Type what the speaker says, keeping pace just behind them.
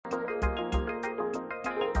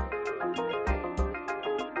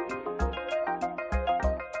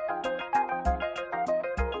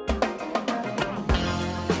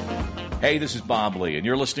Hey, this is Bob Lee, and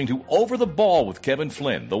you're listening to Over the Ball with Kevin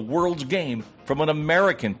Flynn, the world's game from an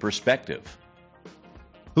American perspective.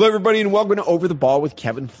 Hello, everybody, and welcome to Over the Ball with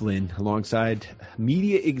Kevin Flynn, alongside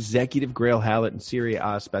media executive Grayle Hallett and Serie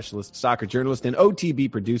A specialist, soccer journalist, and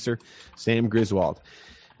OTB producer Sam Griswold.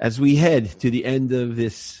 As we head to the end of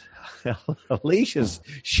this hellacious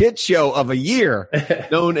shit show of a year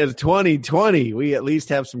known as 2020, we at least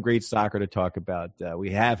have some great soccer to talk about.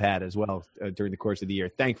 We have had as well during the course of the year,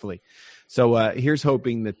 thankfully. So here's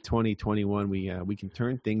hoping that 2021 we can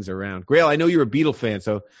turn things around. Grayle, I know you're a Beatle fan,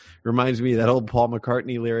 so it reminds me of that old Paul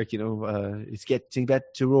McCartney lyric, it's getting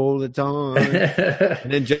better all the time.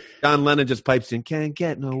 And then John Lennon just pipes in, can't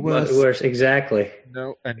get no worse. Worse, exactly.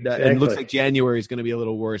 No, and it looks like January is going to be a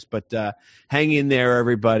little worse, but hang in there,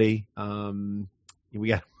 everybody.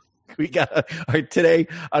 We got today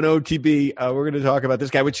on OTB. We're going to talk about this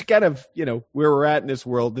guy, which kind of, where we're at in this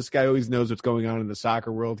world. This guy always knows what's going on in the soccer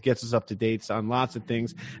world, gets us up to date on lots of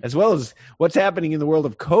things, as well as what's happening in the world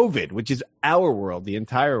of COVID, which is our world, the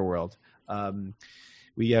entire world.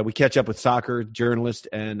 We catch up with soccer journalist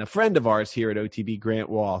and a friend of ours here at OTB, Grant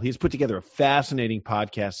Wahl. He's put together a fascinating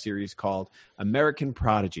podcast series called American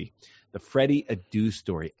Prodigy, the Freddy Adu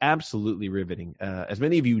story. Absolutely riveting. As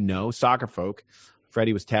many of you know, soccer folk,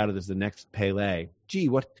 Freddy was touted as the next Pelé. Gee,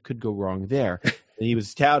 what could go wrong there? And he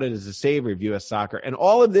was touted as a savior of U.S. soccer. And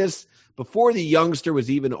all of this before the youngster was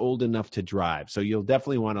even old enough to drive. So you'll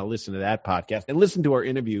definitely want to listen to that podcast and listen to our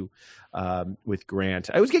interview with Grant.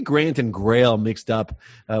 I always get Grant and Grayle mixed up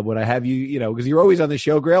when I have you, because you're always on the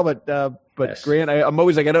show, Grayle. But yes. Grant, I'm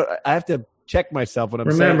always like, I have to check myself when I'm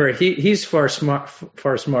Remember, he's far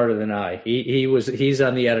smarter than I. He's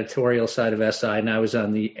on the editorial side of SI, and I was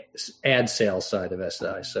on the ad sales side of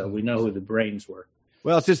SI. So we know who the brains were.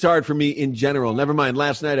 Well, it's just hard for me in general. Never mind.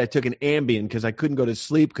 Last night I took an Ambien because I couldn't go to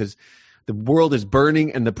sleep because the world is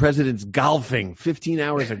burning and the president's golfing. 15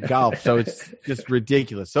 hours of golf. So it's just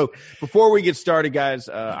ridiculous. So before we get started, guys,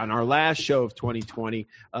 on our last show of 2020,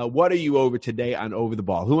 what are you over today on Over the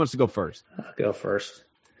Ball? Who wants to go first? I'll go first.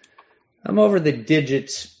 I'm over the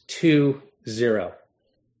digits 20.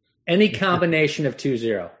 Any combination of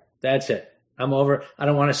 20. That's it. I'm over. I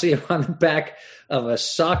don't want to see him on the back of a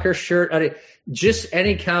soccer shirt. Just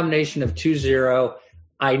any combination of 20.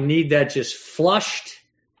 I need that just flushed,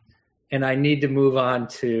 and I need to move on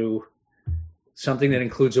to something that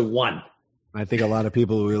includes a 1. I think a lot of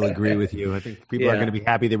people will agree with you. I think people are going to be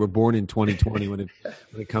happy they were born in 2020 when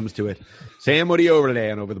it comes to it. Sam, what are you over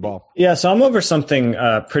today on Over the Ball? Yeah, so I'm over something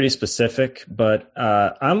pretty specific, but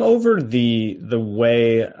I'm over the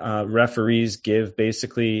way referees give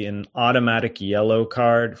basically an automatic yellow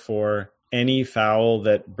card for any foul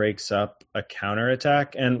that breaks up a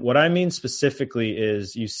counterattack. And what I mean specifically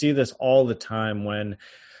is you see this all the time when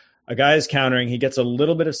a guy is countering, he gets a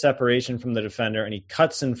little bit of separation from the defender, and he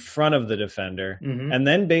cuts in front of the defender, and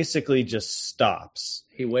then basically just stops.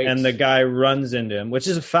 He waits. And the guy runs into him, which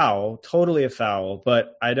is a foul, totally a foul,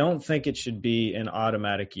 but I don't think it should be an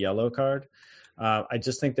automatic yellow card. I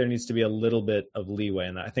just think there needs to be a little bit of leeway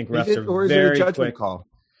in that. I think refs are or is very it a judgment quick. Call?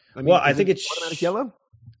 I think it's automatic yellow.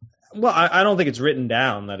 Well, I don't think it's written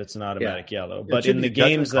down that it's an automatic yellow, but in the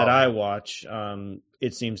games that I watch,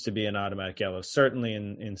 it seems to be an automatic yellow, certainly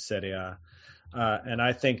in Serie A. And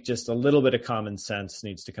I think just a little bit of common sense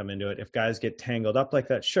needs to come into it. If guys get tangled up like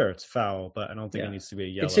that, sure, it's foul, but I don't think it needs to be a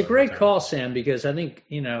yellow. It's a great call, Sam, because I think,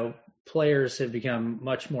 players have become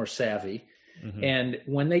much more savvy. And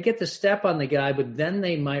when they get the step on the guy, but then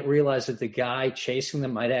they might realize that the guy chasing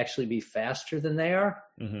them might actually be faster than they are.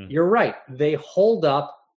 You're right. They hold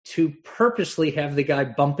up to purposely have the guy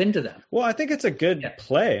bump into them. Well, I think it's a good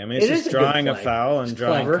play. I mean, it's just drawing a foul and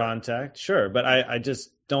drawing contact. Sure, but I just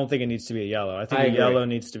don't think it needs to be a yellow. I think a yellow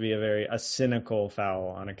needs to be a cynical foul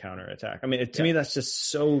on a counterattack. I mean, to me, that's just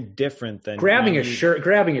so different than grabbing a shirt.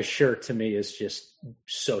 Grabbing a shirt to me is just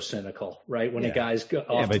so cynical, right? When a guy's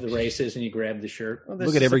off to the races and you grab the shirt. Well,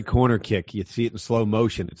 look at every corner kick. You see it in slow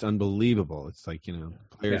motion. It's unbelievable. It's like,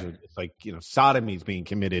 players are, it's like, sodomy is being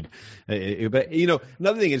committed. But,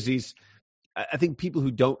 another thing is I think people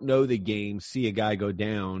who don't know the game see a guy go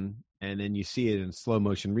down and then you see it in slow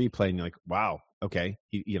motion replay and you're like, wow, okay.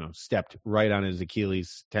 He, stepped right on his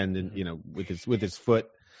Achilles tendon, with his foot.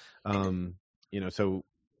 So,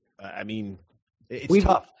 I mean, it's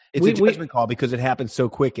tough. It's a judgment call because it happens so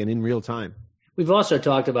quick and in real time. We've also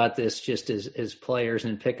talked about this just as players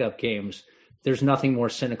in pickup games. There's nothing more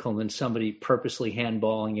cynical than somebody purposely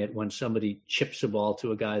handballing it when somebody chips a ball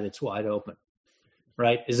to a guy that's wide open,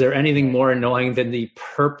 right? Is there anything more annoying than the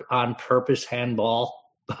on purpose handball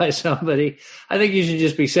by somebody? I think you should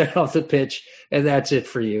just be sent off the pitch, and that's it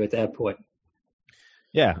for you at that point.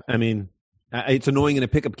 Yeah, I mean, it's annoying in a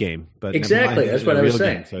pickup game, but exactly, that's what I was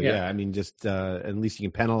saying. Game. So yeah, I mean, just at least you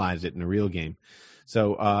can penalize it in a real game.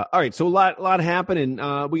 So all right, so a lot happening.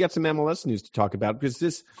 We got some MLS news to talk about because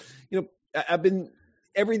this,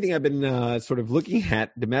 everything I've been sort of looking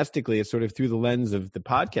at domestically is sort of through the lens of the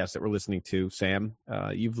podcast that we're listening to. Sam,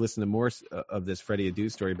 you've listened to more of this Freddy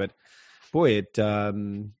Adu story, but boy,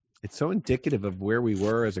 it's so indicative of where we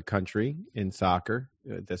were as a country in soccer.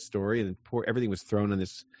 This story and everything was thrown on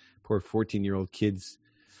this poor 14-year-old kid's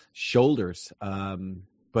shoulders.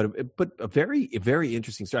 But a very, very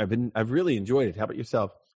interesting story. I've really enjoyed it. How about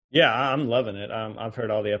yourself? Yeah, I'm loving it. I've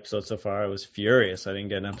heard all the episodes so far. I was furious I didn't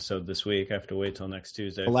get an episode this week. I have to wait till next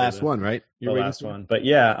Tuesday. The last one, right? The last one. But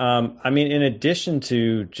yeah, I mean, in addition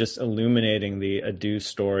to just illuminating the Adu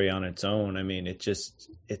story on its own, I mean,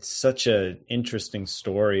 it's such an interesting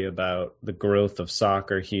story about the growth of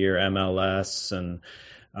soccer here, MLS, and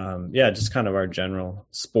just kind of our general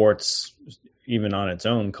sports, even on its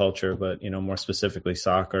own culture, but more specifically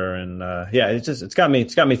soccer. And it's got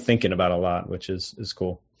me thinking about a lot, which is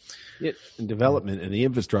cool. Yeah, and development and the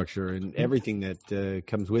infrastructure and everything that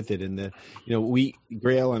comes with it. And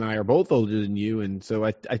Grayle and I are both older than you, and so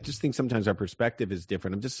I just think sometimes our perspective is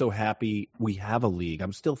different. I'm just so happy we have a league.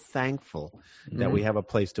 I'm still thankful that we have a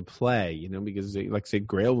place to play. Because like I said,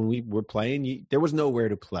 Grayle, when we were playing, there was nowhere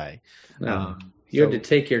to play. No. You had to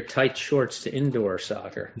take your tight shorts to indoor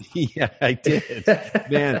soccer. Yeah, I did.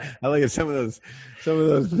 Man, I look at some of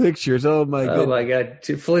those pictures. Oh my god! Oh my god!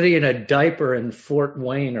 Flitting in a diaper in Fort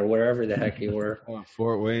Wayne or wherever the heck you were.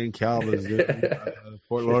 Fort Wayne, Kalamazoo,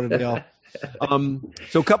 Fort Lauderdale.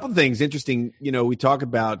 So a couple of things interesting. We talk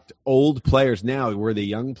about old players now. We're the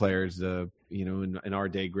young players. In our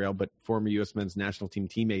day, Grayle, but former U.S. men's national team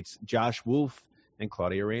teammates Josh Wolf and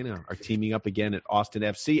Claudia Reyna are teaming up again at Austin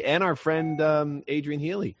FC, and our friend Adrian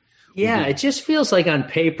Healy. Yeah, it just feels like on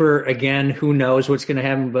paper, again, who knows what's going to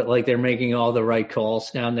happen, but like they're making all the right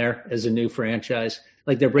calls down there as a new franchise.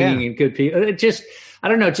 Like they're bringing in good people. It just, I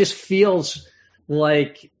don't know, it just feels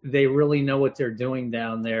like they really know what they're doing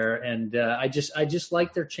down there. And I just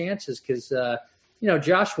like their chances because,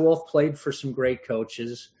 Josh Wolf played for some great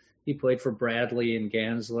coaches. He played for Bradley and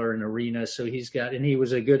Gansler and Arena, so he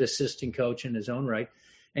was a good assistant coach in his own right.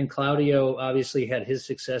 And Claudio obviously had his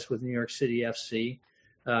success with New York City FC.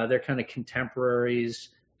 They're kind of contemporaries.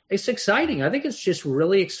 It's exciting. I think it's just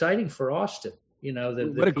really exciting for Austin.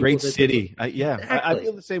 What a great city. Exactly. I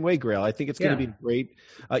feel the same way, Grayle. I think it's going to be great.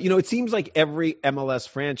 It seems like every MLS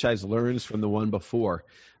franchise learns from the one before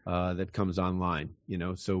that comes online.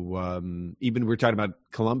 So even we were talking about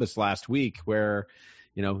Columbus last week where –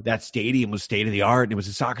 that stadium was state of the art and it was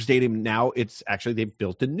a soccer stadium. Now it's actually, they've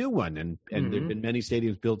built a new one and there've been many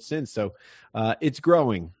stadiums built since. So it's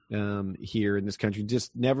growing here in this country,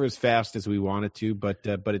 just never as fast as we want it to, but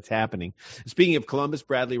it's happening. Speaking of Columbus,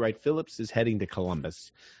 Bradley Wright Phillips is heading to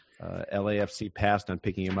Columbus. LAFC passed on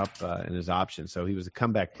picking him up in his option. So he was a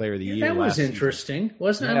comeback player of the year. That was interesting. Season.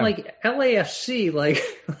 Wasn't it like LAFC,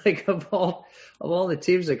 like of all the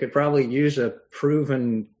teams that could probably use a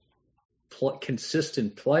proven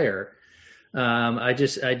consistent player. I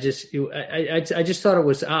just thought it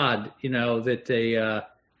was odd, that they,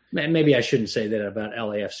 maybe I shouldn't say that about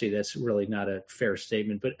LAFC. That's really not a fair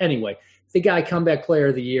statement. But anyway, the guy comeback player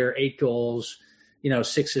of the year, 8 goals,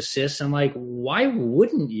 6 assists. I'm like, why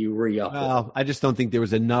wouldn't you re-up? Well, I just don't think there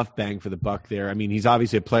was enough bang for the buck there. I mean, he's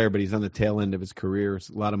obviously a player, but he's on the tail end of his career. It's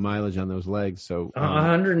a lot of mileage on those legs. So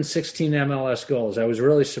 116 MLS goals. I was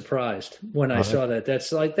really surprised when I saw that.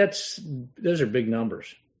 Those are big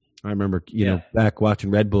numbers. I remember, back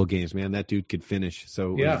watching Red Bull games, man, that dude could finish.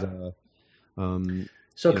 So it was,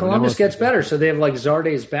 so Columbus gets better. So they have like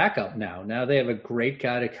Zardes backup now. Now they have a great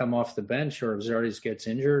guy to come off the bench, or if Zardes gets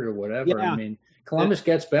injured or whatever. Yeah. I mean, Columbus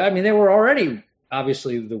gets better. I mean, they were already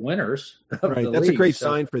obviously the winners of the league. That's a great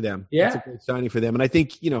sign for them. Yeah. That's a great signing for them. And I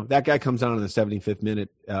think, that guy comes on in the 75th minute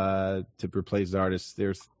to replace Zardes.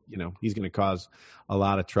 He's going to cause a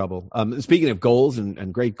lot of trouble. Speaking of goals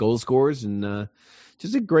and great goal scorers, and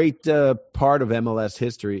just a great part of MLS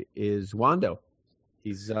history is Wando.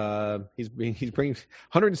 He's bringing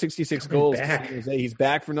 166 goals. He's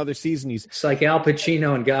back for another season. It's like Al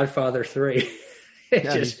Pacino in Godfather 3.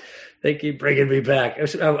 They keep bringing me back.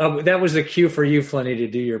 That was the cue for you, Flinny, to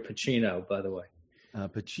do your Pacino, by the way.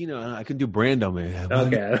 Pacino, I can do Brando, man.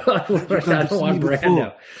 Okay, I don't want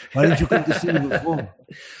Brando. Why didn't you come to see me before?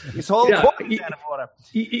 This whole and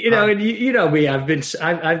you know me. I've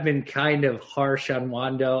been kind of harsh on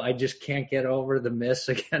Wando. I just can't get over the miss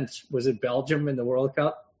against, was it Belgium in the World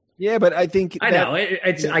Cup? Yeah, but I think I know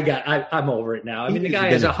I'm over it now. I mean, the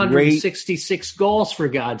guy has 166 goals, for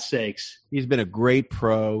God's sakes. He's been a great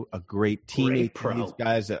pro, a great teammate to these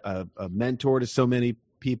guys, a mentor to so many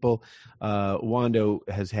people. Wando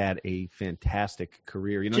has had a fantastic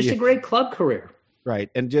career. Just a great club career.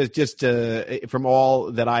 Right, and just from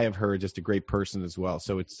all that I have heard, just a great person as well.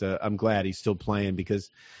 So it's I'm glad he's still playing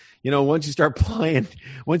because, once you stop playing,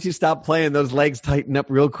 those legs tighten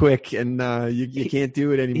up real quick, and you can't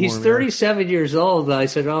do it anymore. He's 37 years old. I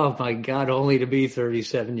said, "Oh my God, only to be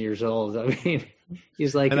 37 years old." I mean,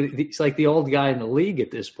 he's like the old guy in the league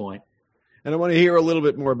at this point. And I want to hear a little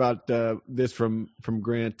bit more about this from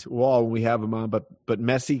Grant Wahl when we have him on. But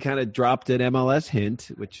Messi kind of dropped an MLS hint,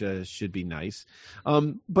 which should be nice.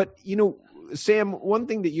 But Sam, one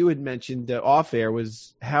thing that you had mentioned off air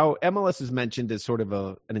was how MLS is mentioned as sort of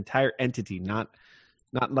an entire entity, not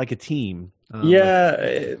like a team.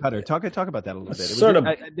 Cutter, talk about that a little bit.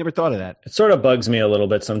 I never thought of that. It sort of bugs me a little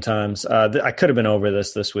bit sometimes. I could have been over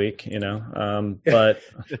this week, but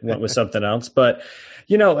went with something else. But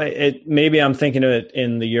maybe I'm thinking of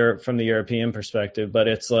it from the European perspective. But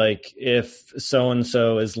it's like if so and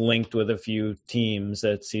so is linked with a few teams,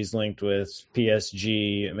 he's linked with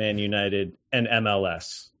PSG, Man United, and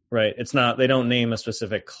MLS. Right. It's not, they don't name a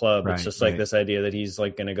specific club. It's just like this idea that he's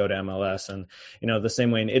like going to go to MLS. And, the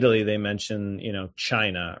same way in Italy, they mention,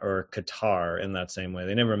 China or Qatar in that same way.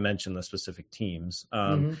 They never mention the specific teams.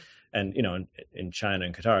 And, in China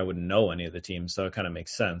and Qatar, I wouldn't know any of the teams. So it kind of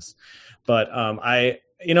makes sense. But I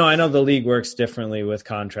know the league works differently with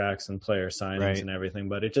contracts and player signings and everything,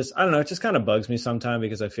 but it just kind of bugs me sometimes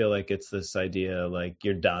because I feel like it's this idea like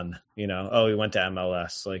you're done, oh, we went to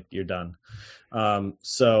MLS, like you're done.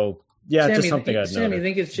 So yeah, Sam, just something I'd Sam, noted. you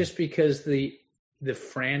think it's just because the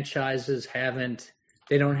franchises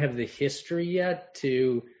they don't have the history yet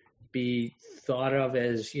to be thought of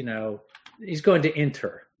as, he's going to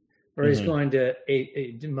Inter or he's going to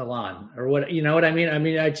Milan or what, you know what I mean? I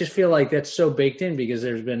mean, I just feel like that's so baked in because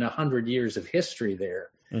there's been 100 years of history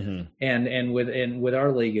there. And with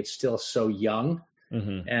our league, it's still so young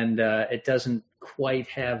and it doesn't quite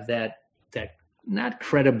have that not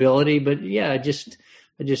credibility, but yeah,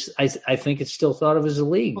 I think it's still thought of as a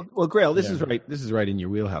league. Well, Grayle, this is right. This is right in your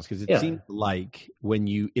wheelhouse because it seems like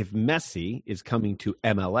if Messi is coming to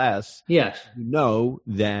MLS, yes,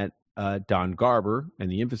 that Don Garber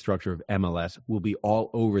and the infrastructure of MLS will be all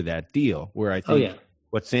over that deal. Where I think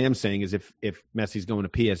what Sam's saying is if Messi's going to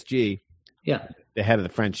PSG, the head of the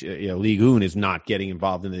French Ligue 1 is not getting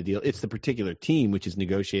involved in the deal. It's the particular team which is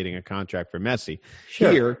negotiating a contract for Messi.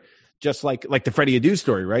 Sure. Here, just like the Freddy Adu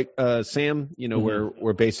story, right? Sam,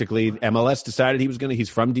 where basically MLS decided he's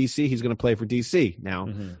from DC, he's going to play for DC now,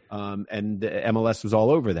 and MLS was all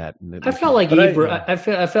over that. I felt like I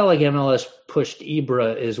felt like MLS pushed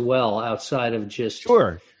Ibra as well outside of just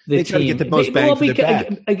the they team. Try to get the most bang for their back.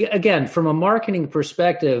 Again, from a marketing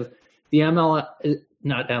perspective, the MLS,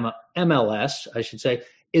 I should say,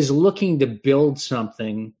 is looking to build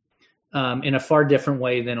something in a far different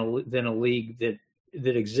way than a league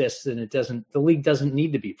that exists, and the league doesn't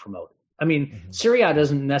need to be promoted. I mean, Serie A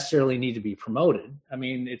doesn't necessarily need to be promoted. I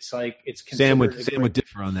mean, it's like it's Sam would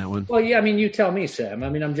differ on that one. Well, yeah, I mean, you tell me, Sam. I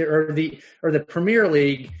mean, the Premier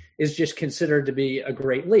League is just considered to be a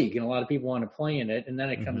great league, and a lot of people want to play in it, and then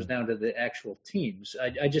it comes down to the actual teams.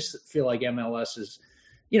 I just feel like MLS is,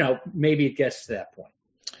 maybe it gets to that point.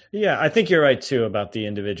 Yeah, I think you're right, too, about the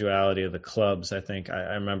individuality of the clubs. I think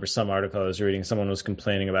I remember some article I was reading, someone was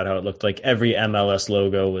complaining about how it looked like every MLS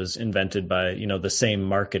logo was invented by, the same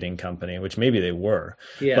marketing company, which maybe they were.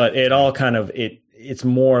 Yeah. But it all kind of it's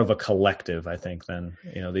more of a collective, I think, than,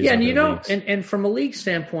 these other leagues. And from a league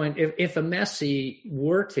standpoint, if a Messi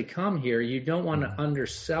were to come here, you don't want to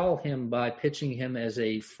undersell him by pitching him as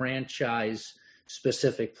a franchise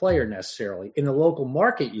specific player necessarily. In the local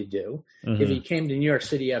market, you do. If he came to New York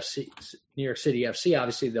City FC,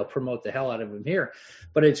 obviously they'll promote the hell out of him here.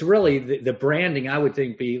 But it's really the branding. I would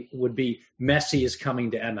think would be Messi is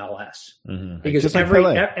coming to MLS because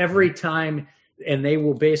every time, and they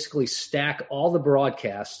will basically stack all the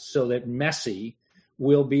broadcasts so that Messi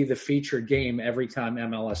will be the featured game every time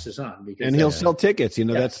MLS is on. And he'll sell tickets.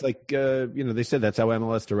 That's like, they said that's how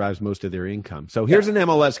MLS derives most of their income. So here's an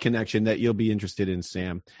MLS connection that you'll be interested in,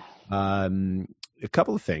 Sam. A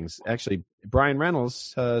couple of things. Actually, Brian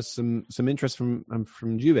Reynolds, some interest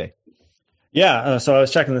from Juve. Yeah, so I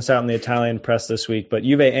was checking this out in the Italian press this week, but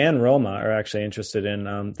Juve and Roma are actually interested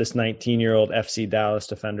in this 19-year-old FC Dallas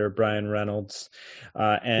defender, Brian Reynolds.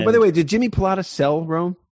 And by the way, did Jimmy Pilata sell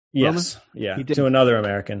Rome? Yes, yeah, to another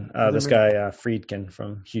American, guy Friedkin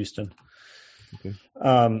from Houston.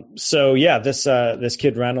 So yeah, this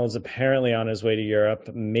kid Reynolds apparently on his way to Europe,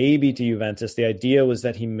 maybe to Juventus. The idea was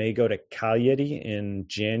that he may go to Cagliari in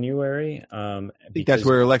January. I think that's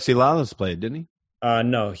where Alexi Lalas played, didn't he?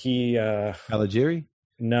 No, he Cagliari?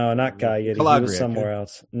 No, not Cagliari. He was somewhere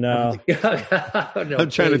else. No.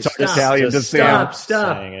 I'm trying to talk Italian to Sam.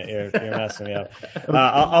 Stop. You're messing me up.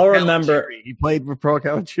 I'll remember. He played for Pro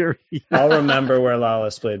Cagliari. I'll remember where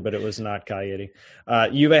Lalas played, but it was not Cagliari.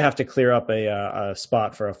 Juve have to clear up a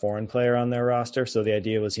spot for a foreign player on their roster, so the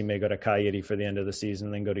idea was he may go to Cagliari for the end of the season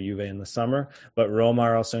and then go to Juve in the summer. But Roma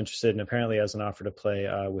are also interested and apparently has an offer to play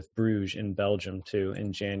with Bruges in Belgium, too,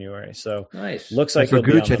 in January. So nice. Looks like he'll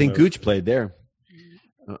be on the move. I think Gooch played there.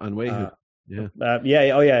 On Wayhood. You're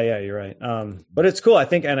right. But it's cool. I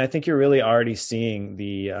think you're really already seeing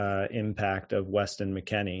the impact of Weston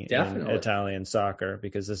McKennie in Italian soccer,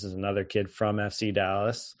 because this is another kid from FC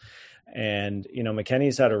Dallas. And,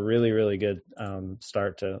 McKennie's had a really, really good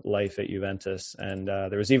start to life at Juventus. And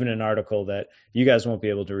there was even an article that you guys won't be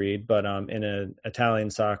able to read, but in an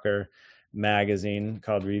Italian soccer magazine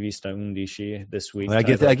called Rivista Undici this week. I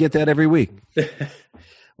get that every week.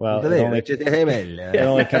 Well, it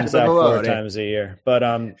only comes out 4 times a year. But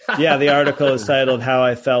the article is titled "How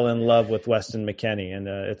I Fell in Love with Weston McKennie," and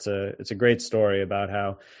it's a great story about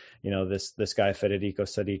how this guy Federico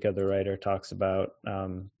Sadica, the writer, talks about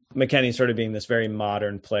McKennie sort of being this very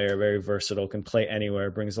modern player, very versatile, can play anywhere,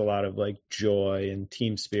 brings a lot of like joy and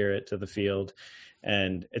team spirit to the field.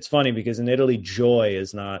 And it's funny because in Italy, joy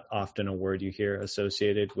is not often a word you hear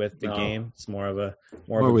associated with the game. It's more of a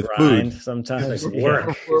grind food. Sometimes. It's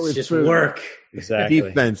work. It's just work. Exactly.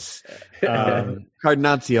 Defense.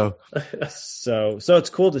 Cardinazio. So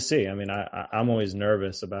it's cool to see. I mean, I'm always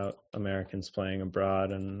nervous about Americans playing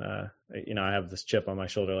abroad, and I have this chip on my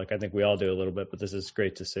shoulder. Like I think we all do a little bit, but this is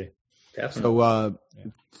great to see. Definitely.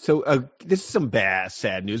 So this is some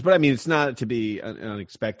sad news, but I mean, it's not to be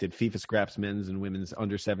unexpected. FIFA scraps men's and women's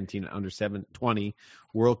under 17 and under 20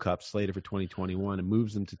 World Cup slated for 2021 and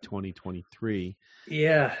moves them to 2023.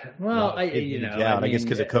 Yeah. Well, I guess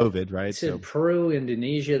because of COVID, right? So Peru,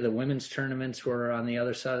 Indonesia, the women's tournaments were on the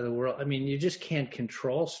other side of the world. I mean, you just can't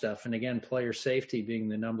control stuff. And again, player safety being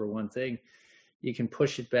the number one thing, you can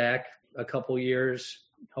push it back a couple years.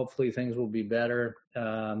 Hopefully things will be better.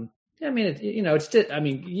 I mean,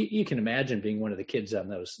 you can imagine being one of the kids on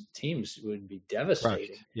those teams would be devastating.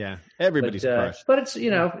 Crushed. Yeah, everybody's crushed. But it's,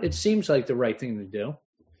 it seems like the right thing to do.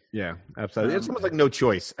 Yeah, absolutely. It's almost like no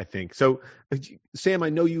choice, I think. So, Sam, I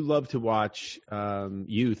know you love to watch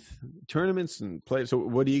youth tournaments and play. So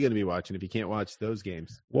what are you going to be watching if you can't watch those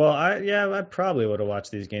games? Well, I probably would have watched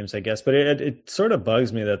these games, I guess. But it sort of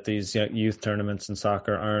bugs me that these youth tournaments in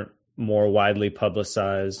soccer aren't more widely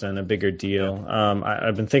publicized and a bigger deal.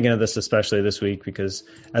 I've been thinking of this especially this week because,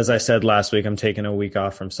 as I said last week, I'm taking a week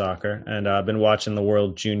off from soccer, and I've been watching the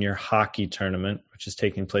World Junior Hockey Tournament, which is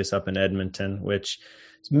taking place up in Edmonton, which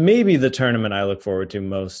is maybe the tournament I look forward to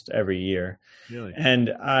most every year. Really? And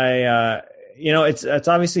it's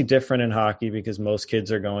obviously different in hockey because most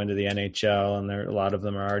kids are going to the NHL, and a lot of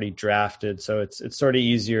them are already drafted, so it's sort of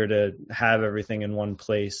easier to have everything in one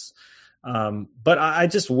place. But I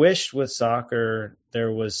just wish with soccer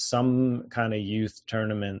there was some kind of youth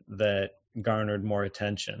tournament that garnered more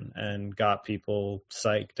attention and got people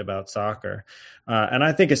psyched about soccer. And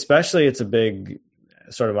I think especially it's a big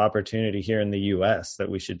sort of opportunity here in the U.S.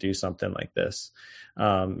 that we should do something like this.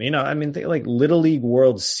 Like Little League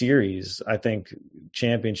World Series, I think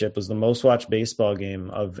championship was the most watched baseball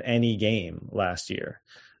game of any game last year,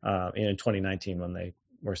 in 2019 when they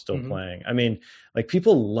we're still playing. I mean, like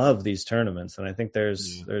people love these tournaments, and I think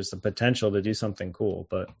there's the potential to do something cool.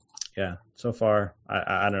 But yeah, so far,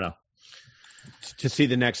 I don't know. To see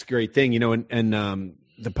the next great thing, and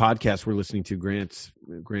the podcast we're listening to, Grant's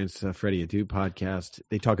Freddy Adu podcast,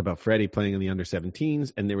 they talk about Freddie playing in the under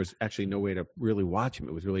 17s, and there was actually no way to really watch him.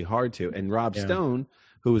 It was really hard to. And Rob Stone,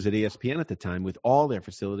 who was at ESPN at the time, with all their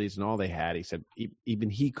facilities and all they had, he said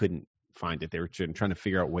even he couldn't find it. They were trying to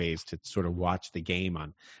figure out ways to sort of watch the game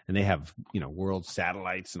on, and they have world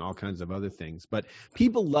satellites and all kinds of other things. But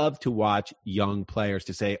people love to watch young players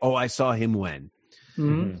to say, "Oh, I saw him when."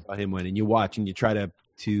 Saw him when, and you watch and you try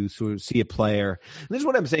to sort of see a player. And this is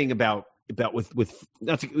what I'm saying about with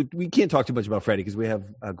we can't talk too much about Freddie because we have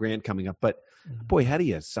Grant coming up. But boy, how do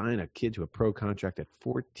you assign a kid to a pro contract at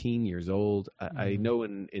 14 years old? I know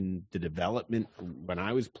in the development when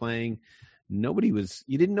I was playing,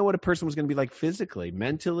 you didn't know what a person was going to be like physically,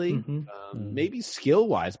 mentally, maybe skill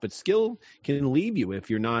wise, but skill can leave you if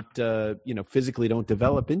you're not, physically don't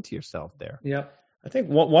develop into yourself there. Yep. I think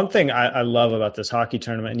one thing I love about this hockey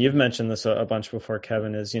tournament, and you've mentioned this a bunch before,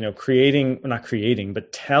 Kevin, is, not creating,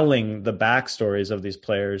 but telling the backstories of these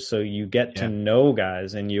players so you get to know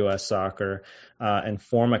guys in U.S. soccer and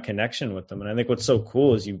form a connection with them. And I think what's so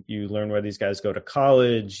cool is you learn where these guys go to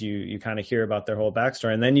college, you kind of hear about their whole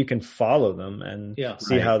backstory, and then you can follow them and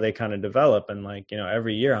see how they kind of develop. And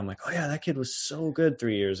every year I'm like, oh yeah, that kid was so good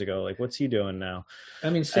 3 years ago. Like, what's he doing now?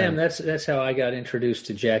 I mean, Sam, that's how I got introduced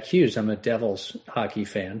to Jack Hughes. I'm a Devils hockey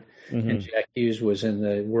fan, and Jack Hughes was in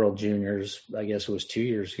the World Juniors, I guess it was 2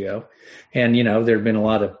 years ago. And, there'd been a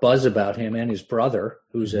lot of buzz about him and his brother,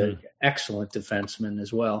 who's an excellent defenseman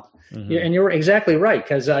as well. Yeah, and you're exactly right,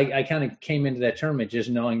 because I kind of came into that tournament just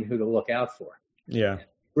knowing who to look out for. Yeah.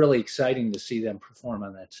 Really exciting to see them perform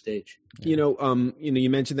on that stage. You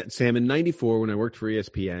mentioned that, Sam, in '94 when I worked for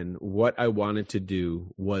ESPN, what I wanted to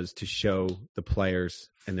do was to show the players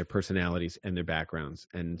and their personalities and their backgrounds.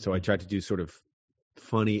 And so I tried to do sort of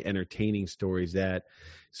funny, entertaining stories that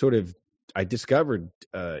sort of I discovered,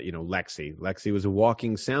 Lexi. Lexi was a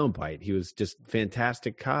walking soundbite. He was just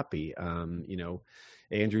fantastic copy.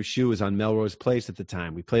 Andrew Shue was on Melrose Place at the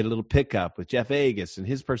time. We played a little pickup with Jeff Agus, and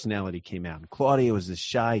his personality came out. And Claudia was this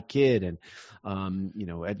shy kid, and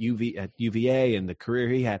at UVA and the career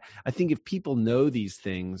he had. I think if people know these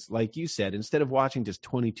things, like you said, instead of watching just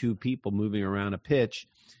 22 people moving around a pitch,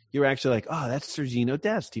 you're actually like, oh, that's Sergino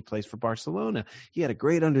Dest. He plays for Barcelona. He had a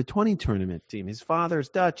great under-20 tournament team. His father's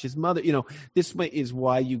Dutch. His mother, this is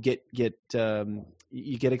why you get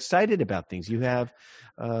excited about things. You have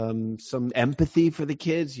some empathy for the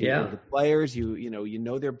kids, know the players, you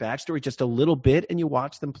know their backstory just a little bit, and you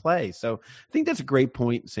watch them play. So I think that's a great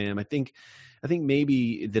point, Sam. I think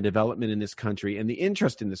maybe the development in this country and the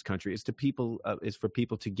interest in this country is for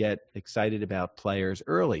people to get excited about players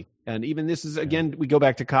early. And even this is, again, we go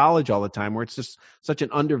back to college all the time, where it's just such an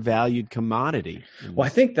undervalued commodity. Well, I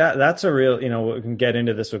think that's a real, we can get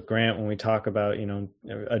into this with Grant when we talk about,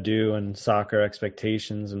 Adu and soccer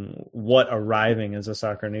expectations and what arriving as a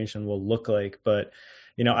soccer nation will look like. But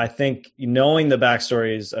I think knowing the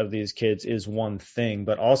backstories of these kids is one thing,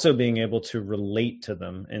 but also being able to relate to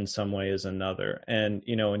them in some way is another. And,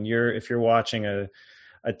 if you're watching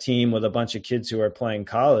a team with a bunch of kids who are playing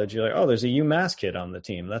college, you're like, oh, there's a UMass kid on the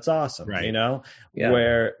team. That's awesome. Right.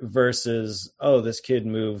 Where versus, oh, this kid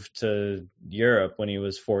moved to Europe when he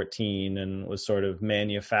was 14 and was sort of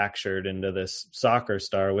manufactured into this soccer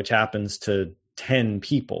star, which happens to 10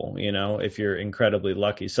 people, if you're incredibly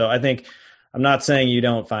lucky. So I think, I'm not saying you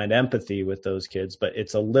don't find empathy with those kids, but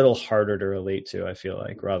it's a little harder to relate to, I feel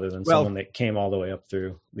like, rather than someone that came all the way up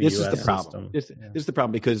through the U.S. system. This is the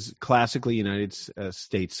problem, because classically United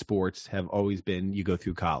States sports have always been you go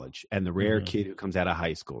through college and the rare kid who comes out of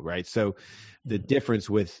high school, right? So the difference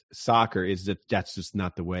with soccer is that that's just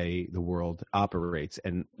not the way the world operates.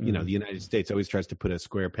 And, the United States always tries to put a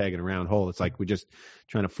square peg in a round hole. It's like we're just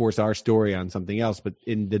trying to force our story on something else. But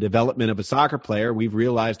in the development of a soccer player, we've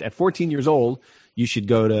realized at 14 years old, you should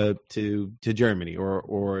go to Germany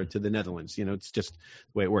or to the Netherlands. It's just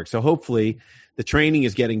the way it works. So hopefully the training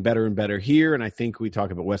is getting better and better here. And I think we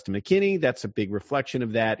talk about Weston McKennie. That's a big reflection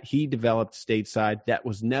of that. He developed stateside. That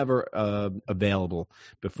was never available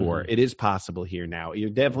before. It is possible here now. You're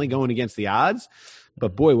definitely going against the odds,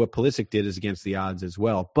 but boy, what Pulisic did is against the odds as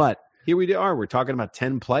well. But here we are. We're talking about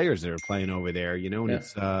 10 players that are playing over there, and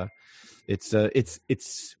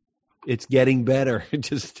it's getting better,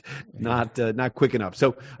 just not quick enough.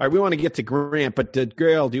 So, all right, we want to get to Grant, but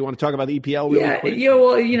Grayle, do you want to talk about the EPL? Really quick?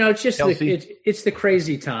 Well, it's just it's the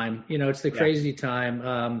crazy time. It's the crazy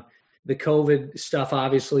time. The COVID stuff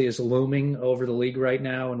obviously is looming over the league right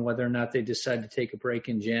now, and whether or not they decide to take a break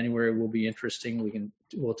in January will be interesting.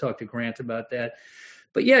 We'll talk to Grant about that.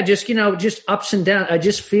 But yeah, just ups and downs. I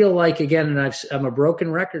just feel like, again, and I'm a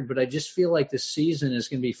broken record, but I just feel like the season is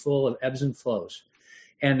going to be full of ebbs and flows.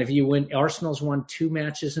 And if you win, Arsenal's won 2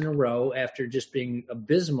 matches in a row after just being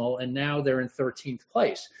abysmal, and now they're in 13th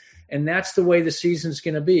place. And that's the way the season's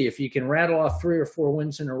going to be. If you can rattle off 3 or 4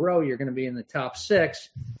 wins in a row, you're going to be in the top 6.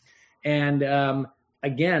 And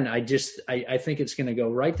again, I think it's going to go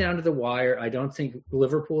right down to the wire. I don't think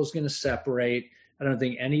Liverpool is going to separate. I don't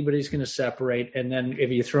think anybody's going to separate. And then if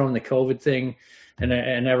you throw in the COVID thing and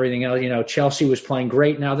everything else, Chelsea was playing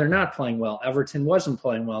great. Now they're not playing well. Everton wasn't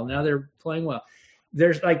playing well. Now they're playing well.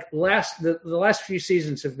 There's the last few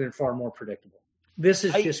seasons have been far more predictable. This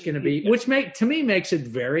is just going to be, which to me makes it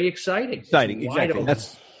very exciting. Exciting, exactly.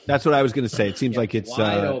 That's what I was going to say. It seems like it's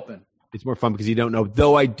wide open. It's more fun because you don't know.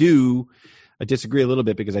 Though I disagree a little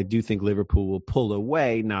bit, because I do think Liverpool will pull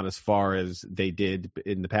away, not as far as they did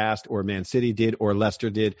in the past, or Man City did, or Leicester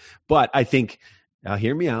did. But I think Now,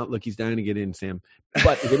 hear me out. Look, he's dying to get in, Sam.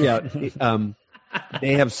 But hear me out.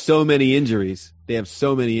 They have so many injuries.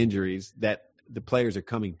 That the players are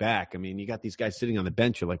coming back. I mean, you got these guys sitting on the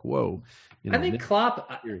bench. You're like, whoa. I think Klopp.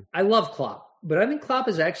 I love Klopp, but I think Klopp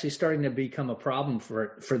is actually starting to become a problem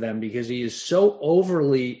for them because he is so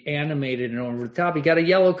overly animated and over the top. He got a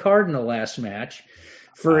yellow card in the last match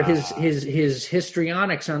for his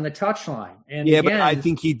histrionics on the touchline. And yeah, again, but I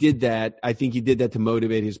think he did that. I think he did that to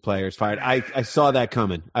motivate his players. Fired. I saw that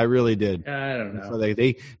coming. I really did. I don't know. So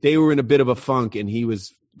they were in a bit of a funk, and he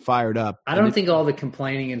was fired up. I don't think all the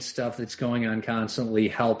complaining and stuff that's going on constantly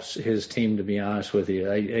helps his team, to be honest with you.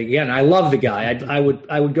 I love the guy. I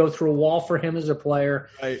would go through a wall for him as a player.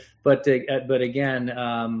 Right. But again,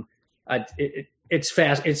 it's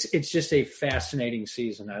fast. It's just a fascinating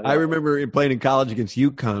season. I remember playing in college against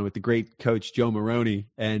UConn with the great coach Joe Maroney,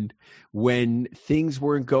 and when things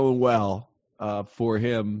weren't going well for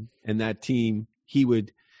him and that team, he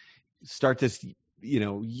would start to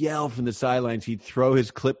yell from the sidelines. He'd throw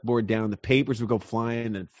his clipboard down. The papers would go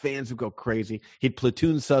flying and fans would go crazy. He'd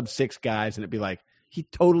platoon sub 6 guys and it'd be like, he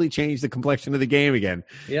totally changed the complexion of the game again.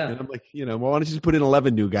 Yeah. And I'm like, well, why don't you just put in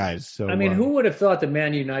 11 new guys? So I mean, who would have thought that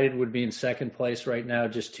Man United would be in second place right now,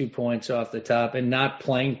 just 2 points off the top and not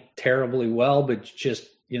playing terribly well, but just,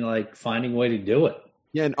 like finding a way to do it.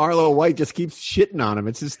 Yeah, and Arlo White just keeps shitting on him.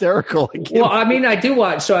 It's hysterical. Well, I mean, I do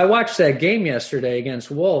watch. So I watched that game yesterday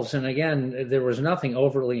against Wolves, and again, there was nothing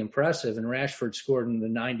overly impressive. And Rashford scored in the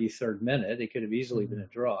 93rd minute. It could have easily been a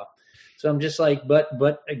draw. So I'm just like,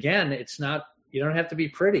 but again, it's not. You don't have to be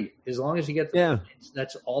pretty as long as you get the points.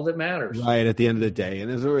 That's all that matters. Right at the end of the day,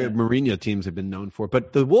 and that's what Mourinho teams have been known for.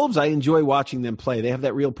 But the Wolves, I enjoy watching them play. They have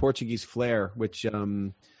that real Portuguese flair, which.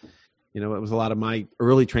 It was a lot of my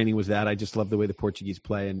early training was that. I just love the way the Portuguese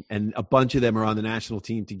play, and a bunch of them are on the national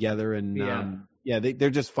team together, and they're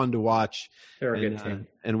just fun to watch. They're a good team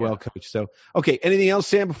and well coached. So, okay, anything else,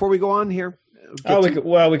 Sam? Before we go on here,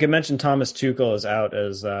 we could mention Thomas Tuchel is out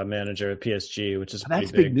as manager at PSG, which is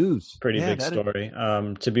that's big news. Pretty big story.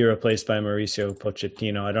 To be replaced by Mauricio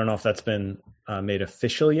Pochettino. I don't know if that's been made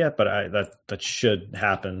official yet, but that should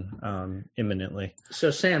happen imminently.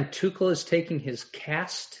 So, Sam, Tuchel is taking his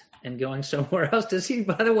cast and going somewhere else. Does he,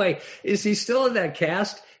 by the way, is he still in that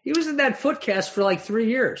cast? He was in that foot cast for like 3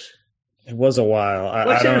 years. It was a while.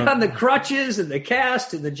 What's it on the crutches and the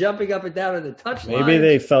cast and the jumping up and down and the touch line? Maybe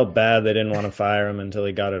they felt bad. They didn't want to fire him until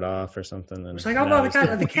he got it off or something. And it's like, oh, no,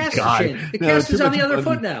 the cast is changed. The cast is on the other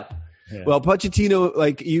foot now. Yeah. Well, Pochettino,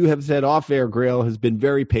 like you have said off air, Grayle, has been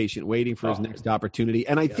very patient, waiting for his next opportunity.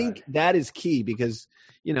 And I think that is key because,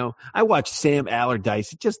 I watch Sam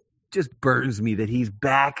Allardyce. It just burns me that he's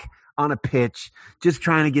back on a pitch, just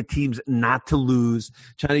trying to get teams not to lose,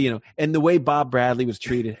 trying to, and the way Bob Bradley was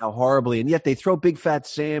treated, how horribly, and yet they throw Big Fat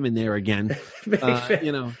Sam in there again, nice.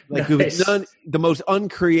 The most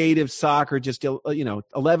uncreative soccer, just,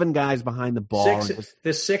 11 guys behind the ball.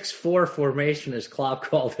 The 6-4 formation, as Klopp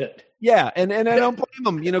called it. Yeah, and I don't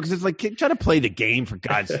blame him, because it's like, try to play the game for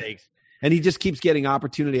God's sakes. And he just keeps getting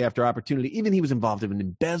opportunity after opportunity. Even he was involved in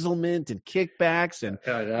embezzlement and kickbacks, and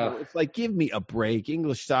it's like, give me a break.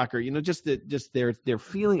 English soccer, just their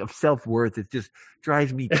feeling of self-worth, it just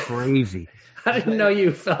drives me crazy. I didn't know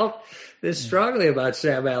you felt this strongly about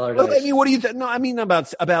Sam Allardyce. Well, I mean, what do you think? No, I mean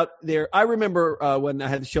about their. I remember when I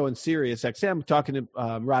had the show on Sirius XM talking to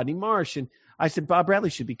Rodney Marsh, and I said Bob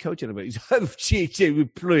Bradley should be coaching him. He's like, oh,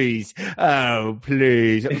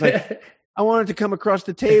 please. I was like. I wanted to come across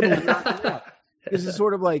the table and knock him out. This is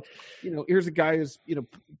sort of like, here's a guy who's,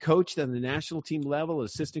 coached on the national team level,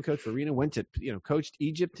 assistant coach for Reno, went to, coached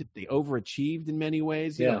Egypt. They overachieved in many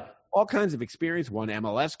ways. All kinds of experience, won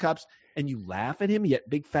MLS Cups, and you laugh at him, yet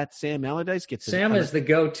Big Fat Sam Allardyce gets Sam is the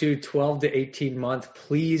go-to 12 to 18 month,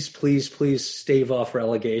 please stave off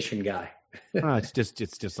relegation guy. It's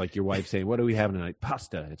just like your wife saying, "What are we having tonight?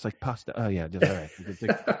 Pasta." It's like pasta. Oh yeah, just all right.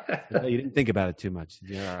 You didn't think about it too much.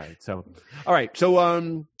 Yeah, all right.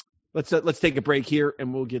 So let's take a break here,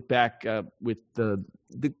 and we'll get back with the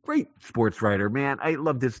great sports writer. Man, I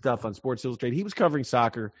love this stuff on Sports Illustrated. He was covering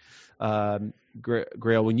soccer,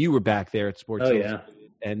 Grayle, when you were back there at Sports Illustrated.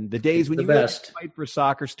 And the days when you had to fight for a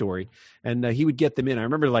soccer story, and he would get them in. I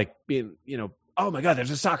remember like being, oh my God,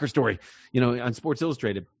 there's a soccer story, on Sports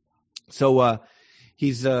Illustrated. So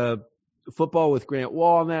he's football with Grant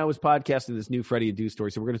Wahl now is podcasting this new Freddy Adu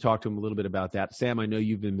story. So we're going to talk to him a little bit about that. Sam, I know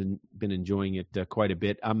you've been enjoying it quite a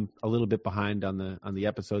bit. I'm a little bit behind on the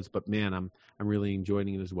episodes, but man, I'm really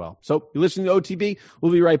enjoying it as well. So you're listening to OTB.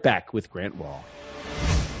 We'll be right back with Grant Wahl.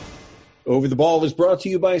 Over the Ball is brought to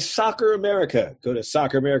you by Soccer America. Go to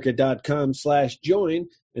socceramerica.com/join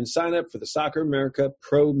and sign up for the Soccer America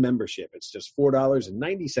Pro membership. It's just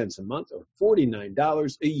 $4.90 a month or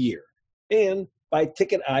 $49 a year. And by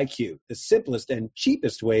Ticket IQ, the simplest and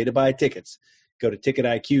cheapest way to buy tickets. Go to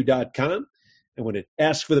ticketiq.com, and when it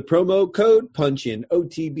asks for the promo code, punch in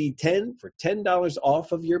OTB10 for $10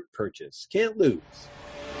 off of your purchase. Can't lose.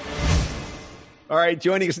 All right,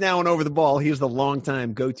 joining us now on Over the Ball, he is the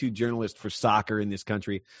longtime go-to journalist for soccer in this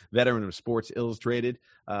country, veteran of Sports Illustrated,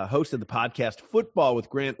 host of the podcast Football with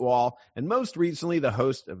Grant Wahl, and most recently the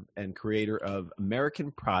host and creator of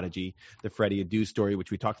American Prodigy, the Freddy Adu story,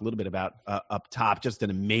 which we talked a little bit about up top. Just an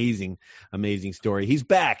amazing, amazing story. He's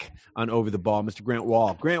back on Over the Ball, Mr. Grant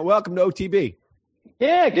Wahl. Grant, welcome to OTB.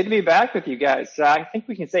 Yeah, good to be back with you guys. I think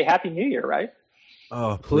we can say Happy New Year, right?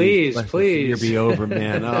 Oh, please. Let the year be over,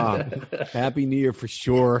 man. Oh, Happy New Year for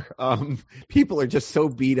sure. People are just so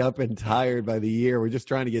beat up and tired by the year. We're just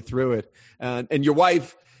trying to get through it. And your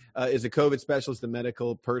wife is a COVID specialist, a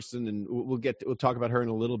medical person, and we'll talk about her in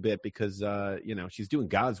a little bit because she's doing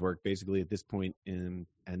God's work basically at this point, and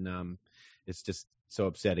it's just so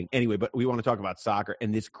upsetting. Anyway, but we want to talk about soccer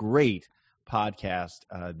and this great podcast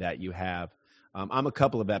that you have. I'm a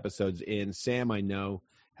couple of episodes in. Sam, I know,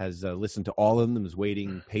 has listened to all of them, is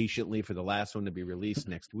waiting patiently for the last one to be released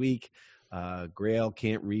next week. Grayle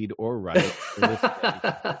can't read or write.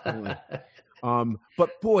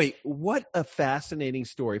 But boy, what a fascinating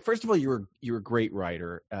story. First of all, you're a great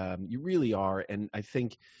writer. You really are. And I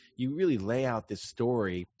think you really lay out this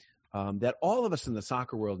story that all of us in the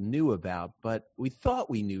soccer world knew about, but we thought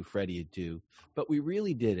we knew Freddy Adu, but we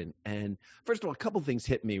really didn't. And first of all, a couple things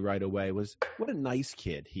hit me right away was what a nice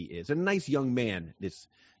kid he is, a nice young man this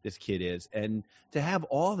kid is. And to have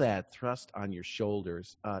all that thrust on your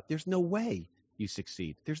shoulders, there's no way you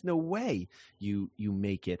succeed. There's no way you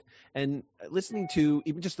make it. And listening to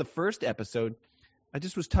even just the first episode, I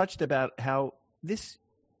just was touched about how this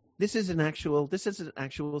is an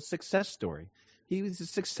actual success story. He was a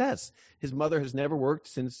success. His mother has never worked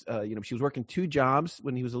since, she was working 2 jobs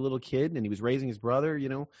when he was a little kid, and he was raising his brother,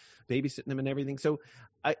 babysitting him and everything. So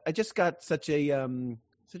I just got such a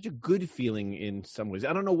good feeling in some ways.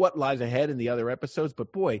 I don't know what lies ahead in the other episodes,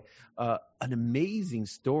 but boy, an amazing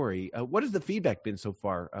story. What has the feedback been so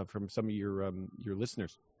far from some of your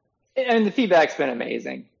listeners? And the feedback's been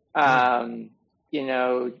amazing, which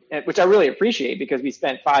I really appreciate because we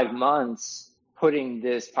spent 5 months putting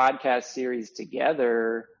this podcast series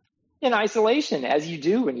together in isolation, as you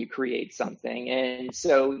do when you create something. And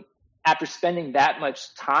so after spending that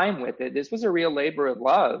much time with it, this was a real labor of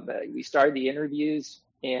love. We started the interviews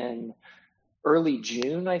in early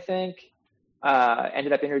June, I think.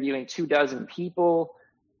 Ended up interviewing 24 people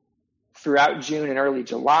throughout June and early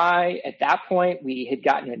July. At that point, we had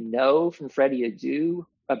gotten a no from Freddy Adu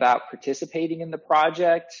about participating in the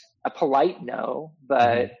project, a polite no,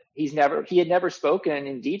 but he had never spoken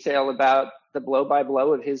in detail about the blow by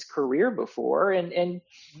blow of his career before. And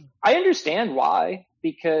I understand why,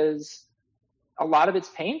 because a lot of it's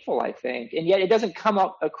painful, I think. And yet it doesn't come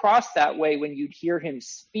up across that way when you hear him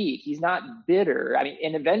speak. He's not bitter. I mean,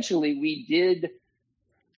 and eventually we did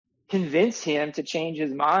convince him to change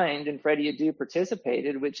his mind, and Freddy Adu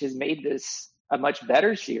participated, which has made this a much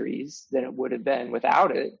better series than it would have been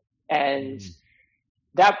without it. And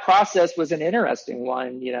that process was an interesting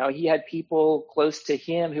one. He had people close to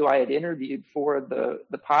him who I had interviewed for the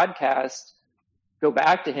podcast go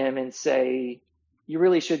back to him and say, you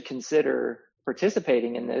really should consider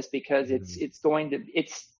participating in this because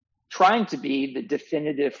it's trying to be the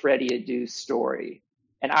definitive Freddy Adu story.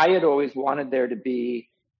 And I had always wanted there to be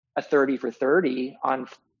a 30 for 30 on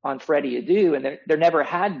Freddy Adu, and there never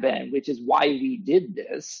had been, which is why we did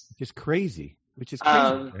this. Which is crazy. There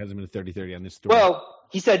hasn't been a 30-30 on this story. Well,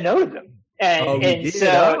 he said no to them.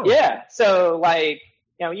 So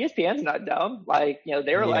ESPN's not dumb.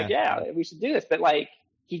 They were like, yeah, we should do this. But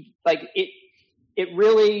it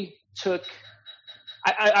really took,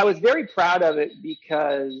 I was very proud of it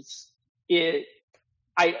because I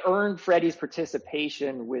earned Freddie's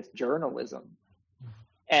participation with journalism.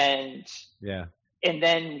 And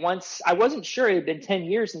then once, I wasn't sure, it had been 10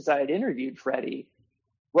 years since I had interviewed Freddie.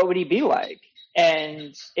 What would he be like?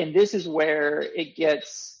 And this is where it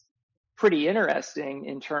gets pretty interesting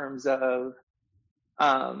in terms of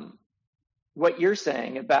what you're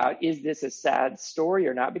saying about, is this a sad story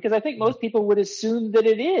or not? Because I think most people would assume that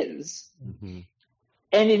it is. Mm-hmm.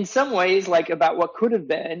 And in some ways, about what could have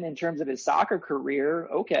been in terms of his soccer career,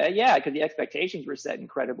 okay, yeah, because the expectations were set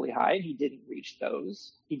incredibly high and he didn't reach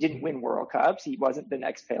those. He didn't win World Cups. He wasn't the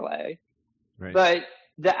next Pelé. Right. But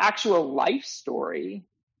the actual life story,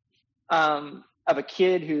 of a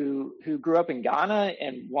kid who grew up in Ghana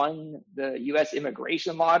and won the U.S.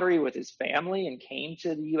 immigration lottery with his family and came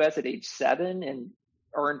to the U.S. at age 7 and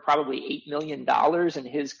earned probably $8 million in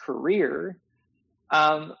his career.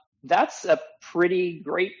 That's a pretty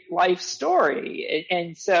great life story.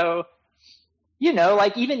 And so,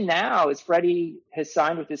 like even now, as Freddy has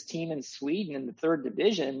signed with his team in Sweden in the 3rd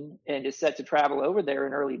division and is set to travel over there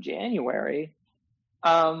in early January,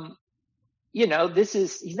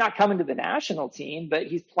 he's not coming to the national team, but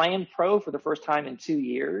he's playing pro for the first time in 2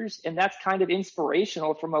 years. And that's kind of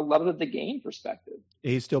inspirational from a love of the game perspective.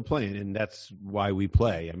 He's still playing, and that's why we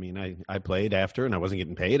play. I mean, I played after, and I wasn't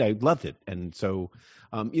getting paid. I loved it. And so,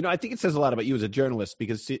 I think it says a lot about you as a journalist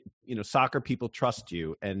because, soccer people trust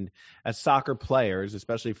you. And as soccer players,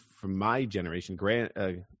 especially from my generation,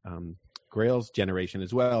 Grayle's generation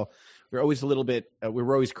as well, we're always a little bit, we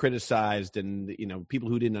were always criticized, and, people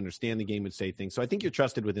who didn't understand the game would say things. So I think you're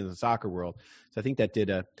trusted within the soccer world. So I think that did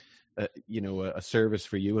a service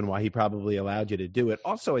for you and why he probably allowed you to do it.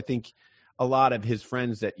 Also, I think a lot of his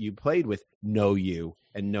friends that you played with know you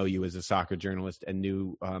as a soccer journalist and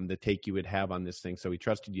knew the take you would have on this thing. So he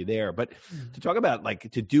trusted you there. But to talk about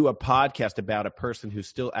to do a podcast about a person who's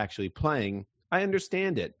still actually playing, I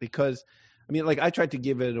understand it because I tried to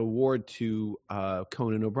give an award to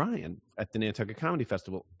Conan O'Brien at the Nantucket Comedy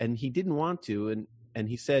Festival, and he didn't want to. And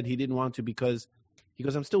he said he didn't want to because he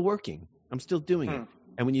goes, I'm still working. I'm still doing it.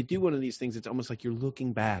 And when you do one of these things, it's almost like you're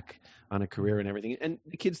looking back on a career and everything. And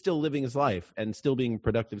the kid's still living his life and still being a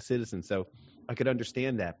productive citizen. So I could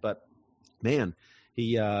understand that. But, man,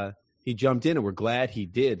 he jumped in, and we're glad he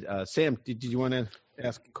did. Sam, did you want to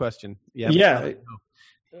ask a question? Yeah.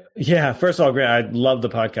 Yeah. First of all, Grant, I love the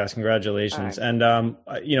podcast. Congratulations. Right.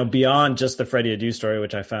 And, beyond just the Freddy Adu story,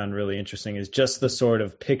 which I found really interesting, is just the sort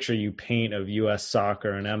of picture you paint of U.S.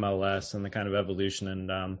 soccer and MLS and the kind of evolution.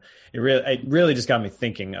 And it really just got me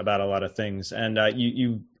thinking about a lot of things. And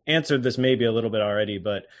you answered this maybe a little bit already,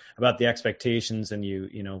 but about the expectations, and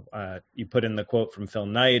you put in the quote from Phil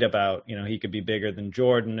Knight about, he could be bigger than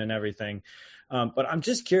Jordan and everything. But I'm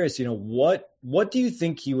just curious, what do you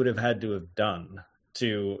think he would have had to have done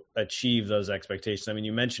to achieve those expectations? I mean,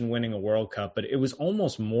 you mentioned winning a World Cup, but it was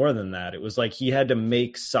almost more than that. It was like he had to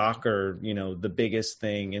make soccer, the biggest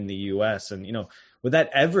thing in the U.S. And, would that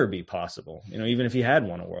ever be possible? Even if he had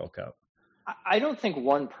won a World Cup? I don't think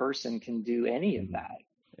one person can do any of that,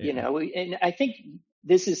 and I think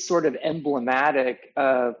this is sort of emblematic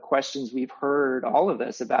of questions we've heard, all of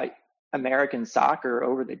us, about American soccer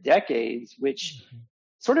over the decades, which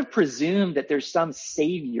sort of presume that there's some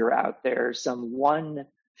savior out there, some one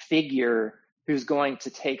figure who's going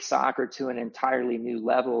to take soccer to an entirely new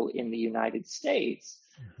level in the United States.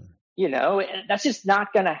 And that's just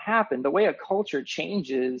not going to happen. The way a culture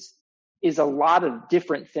changes is a lot of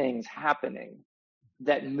different things happening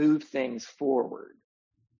that move things forward.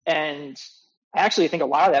 And I actually think a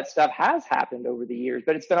lot of that stuff has happened over the years,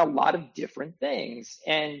 but it's been a lot of different things.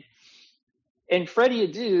 And Freddy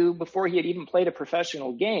Adu, before he had even played a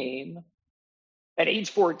professional game, at age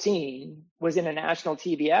 14, was in a national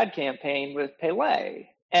TV ad campaign with Pelé.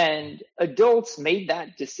 And adults made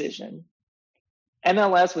that decision.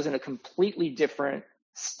 MLS was in a completely different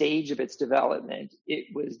stage of its development.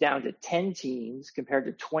 It was down to 10 teams compared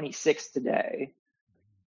to 26 today.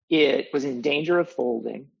 It was in danger of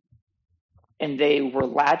folding. And they were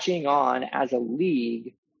latching on as a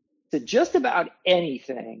league to just about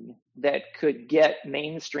anything that could get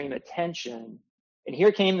mainstream attention. And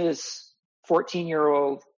here came this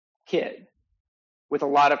 14-year-old kid with a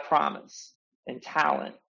lot of promise and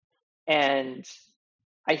talent. And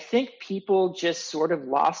I think people just sort of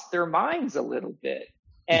lost their minds a little bit.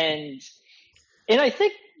 And I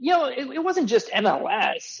think, it wasn't just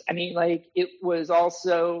MLS. I mean, it was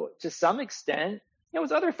also, to some extent, it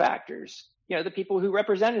was other factors. The people who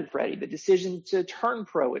represented Freddie, the decision to turn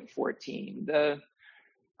pro at 14, the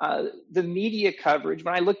media coverage.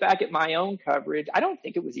 When I look back at my own coverage, I don't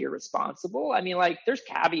think it was irresponsible. I mean, there's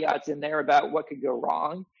caveats in there about what could go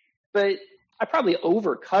wrong, but I probably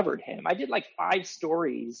over-covered him. I did 5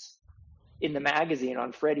 stories in the magazine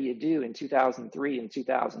on Freddy Adu in 2003 and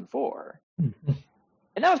 2004.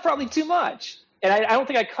 And that was probably too much. And I don't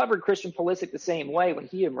think I covered Christian Pulisic the same way when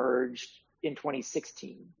he emerged in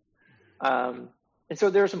 2016. And so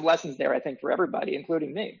there are some lessons there, I think, for everybody,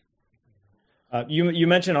 including me. You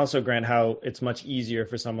mentioned also, Grant, how it's much easier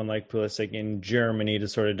for someone like Pulisic in Germany to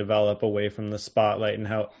sort of develop away from the spotlight, and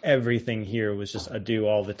how everything here was just Adu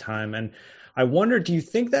all the time. And I wonder, do you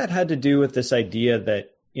think that had to do with this idea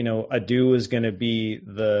that, Adu was going to be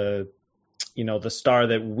the the star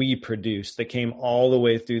that we produced, that came all the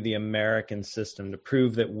way through the American system to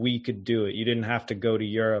prove that we could do it. You didn't have to go to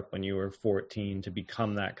Europe when you were 14 to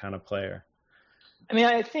become that kind of player. I mean,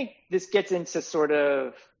 I think this gets into sort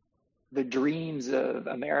of the dreams of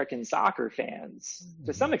American soccer fans.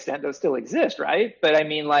 To some extent, those still exist, right? But I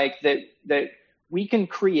mean, like that we can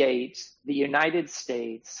create the United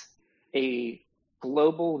States a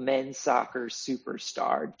global men's soccer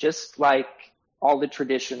superstar, just like all the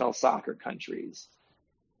traditional soccer countries.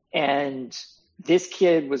 And this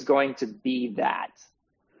kid was going to be that.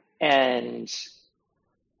 And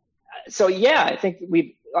so, yeah, I think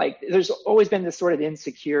there's always been this sort of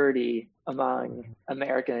insecurity among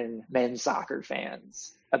American men's soccer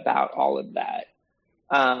fans about all of that.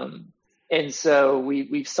 And so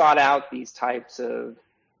we've sought out these types of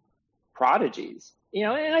prodigies, and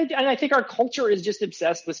I think our culture is just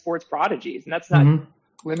obsessed with sports prodigies, and that's not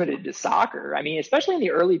limited to soccer. I mean, especially in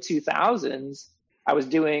the early 2000s, I was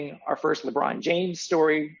doing our first LeBron James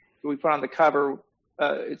story we put on the cover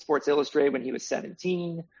at Sports Illustrated when he was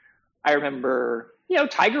 17. I remember,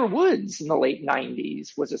 Tiger Woods in the late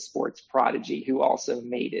 90s was a sports prodigy who also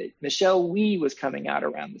made it. Michelle Wie was coming out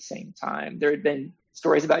around the same time. There had been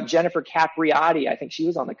stories about Jennifer Capriati. I think she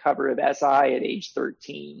was on the cover of SI at age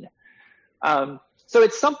 13. So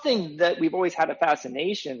it's something that we've always had a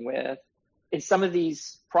fascination with. And some of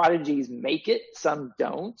these prodigies make it, some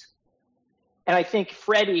don't. And I think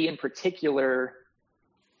Freddy in particular,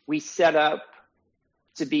 we set up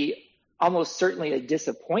to be almost certainly a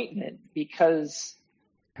disappointment because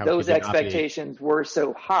those expectations were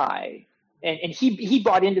so high. And he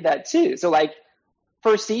bought into that too. So like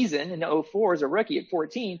first season in 04 as a rookie at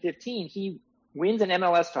 14, 15, he wins an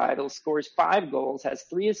MLS title, scores 5 goals, has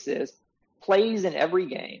 3 assists, plays in every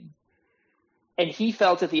game. And he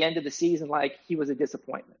felt at the end of the season like he was a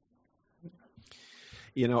disappointment.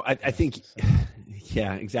 I think,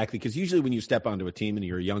 yeah, exactly. Because usually when you step onto a team and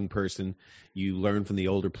you're a young person, you learn from the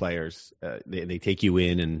older players. They take you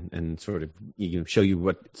in and sort of show you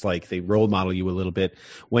what it's like. They role model you a little bit.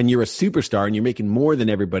 When you're a superstar and you're making more than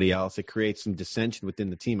everybody else, it creates some dissension within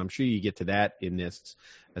the team. I'm sure you get to that in this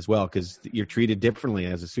as well because you're treated differently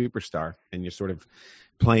as a superstar and you're sort of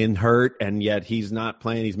playing hurt, and yet he's not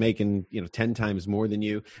playing. He's making 10 times more than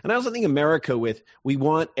you. And I also think America, we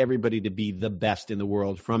want everybody to be the best in the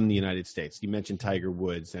world from the United States. You mentioned Tiger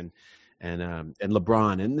Woods and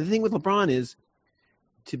LeBron, and the thing with LeBron is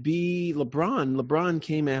to be LeBron. LeBron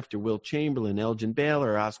came after Will Chamberlain, Elgin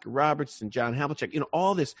Baylor, Oscar Robertson, John Havlicek.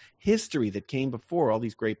 All this history that came before all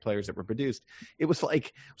these great players that were produced. It was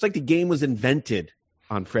like the game was invented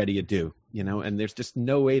on Freddy Adu, and there's just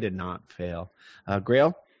no way to not fail.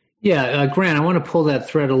 Grayle? Yeah, Grant, I want to pull that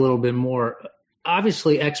thread a little bit more.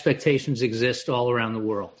 Obviously, expectations exist all around the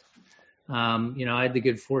world. I had the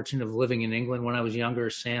good fortune of living in England when I was younger.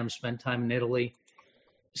 Sam spent time in Italy.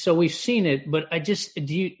 So we've seen it, but do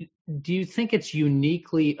you think it's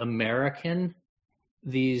uniquely American,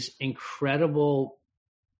 these incredible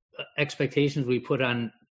expectations we put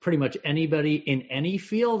on pretty much anybody in any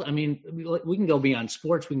field? I mean, we can go beyond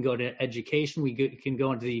sports. We can go to education. We can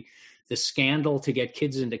go into the scandal to get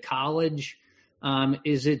kids into college.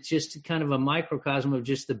 Is it just kind of a microcosm of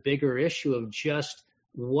just the bigger issue of just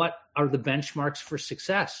what are the benchmarks for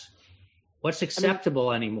success? What's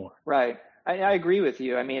acceptable anymore? Right. I agree with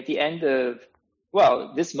you. I mean, at the end of,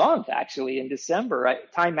 this month, actually, in December,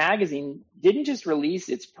 Time Magazine didn't just release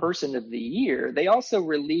its Person of the Year. They also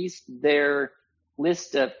released their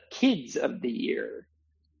list of Kids of the Year.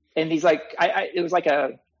 And these it was like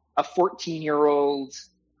a 14-year-old,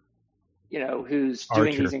 who's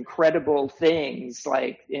doing these incredible things,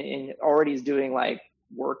 and already is doing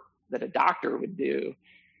work that a doctor would do.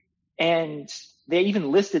 And they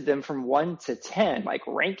even listed them from 1 to 10,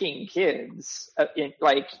 ranking kids. And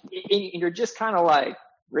you're just kind of like,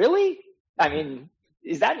 really? I mean,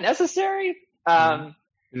 is that necessary? They're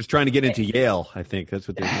just trying to get into Yale, I think. That's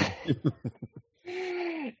what they're doing.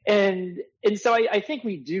 And so I think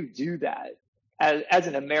we do that as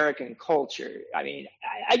an American culture. I mean,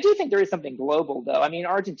 I do think there is something global, though. I mean,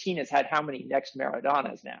 Argentina's had how many next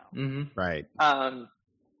Maradonas now? Mm-hmm. Right.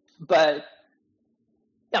 But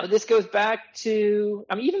this goes back to,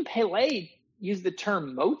 even Pelé used the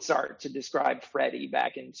term Mozart to describe Freddy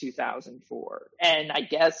back in 2004. And I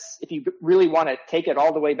guess if you really want to take it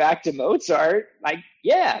all the way back to Mozart,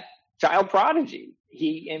 child prodigy.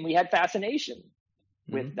 And we had fascination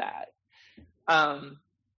with that.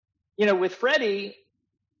 With Freddy,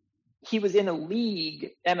 he was in a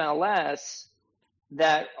league, MLS,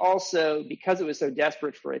 that also, because it was so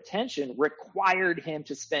desperate for attention, required him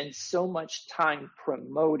to spend so much time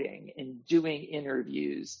promoting and doing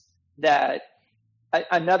interviews that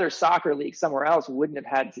another soccer league somewhere else wouldn't have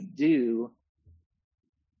had to do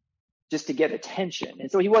just to get attention.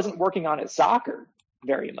 And so he wasn't working on his soccer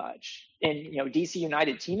very much. And, DC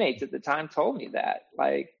United teammates at the time told me that,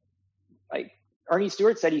 like Ernie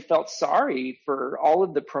Stewart said he felt sorry for all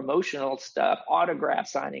of the promotional stuff,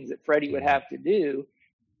 autograph signings that Freddie would have to do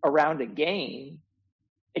around a game,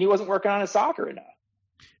 and he wasn't working on his soccer enough.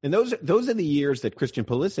 And those are the years that Christian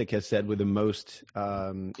Pulisic has said were the most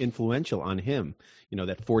influential on him,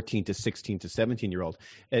 that 14 to 16 to 17-year-old.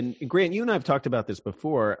 And Grant, you and I have talked about this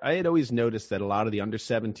before. I had always noticed that a lot of the under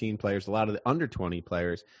 17 players, a lot of the under 20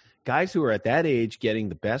 players, guys who are at that age getting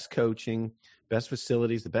the best coaching, best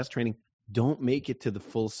facilities, the best training, don't make it to the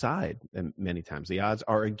full side. And many times the odds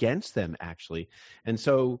are against them, actually. And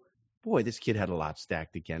so, boy, this kid had a lot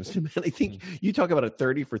stacked against him. And I think you talk about a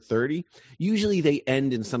 30 for 30. Usually they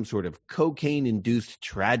end in some sort of cocaine-induced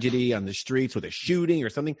tragedy on the streets with a shooting or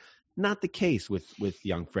something. Not the case with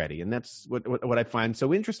young Freddie. And that's what I find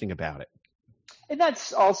so interesting about it. And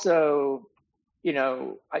that's also,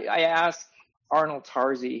 I asked Arnold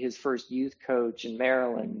Tarzi, his first youth coach in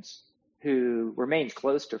Maryland, who remains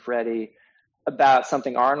close to Freddie, about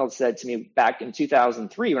something Arnold said to me back in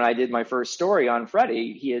 2003 when I did my first story on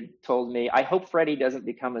Freddie. He had told me, I hope Freddie doesn't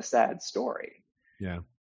become a sad story. Yeah.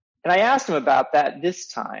 And I asked him about that this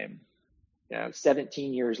time,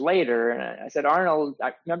 17 years later. And I said, Arnold,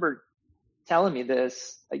 I remember telling me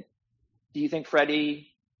this, like, do you think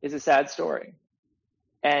Freddie is a sad story?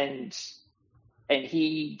 And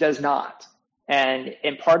he does not. And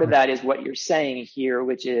part of that is what you're saying here,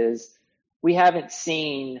 which is we haven't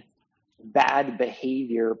seen bad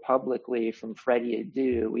behavior publicly from Freddy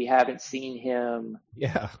Adu. We haven't seen him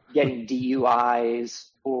getting DUIs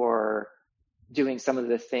or doing some of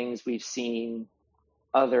the things we've seen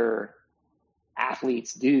other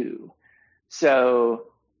athletes do. So,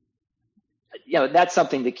 that's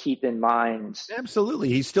something to keep in mind. Absolutely.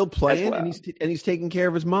 He's still playing, well. and he's taking care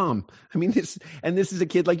of his mom. I mean, this is a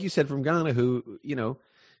kid, like you said, from Ghana who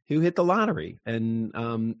hit the lottery.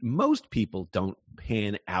 And most people don't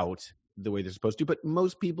pan out the way they're supposed to, but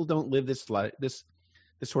most people don't live this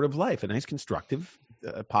sort of life, a nice, constructive,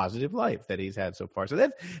 positive life that he's had so far. So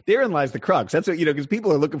therein lies the crux. That's what, because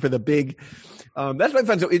people are looking for the big, that's what I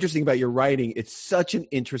find so interesting about your writing. It's such an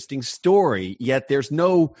interesting story, yet there's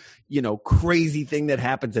no, crazy thing that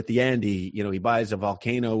happens at the end. He buys a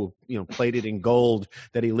volcano, plated in gold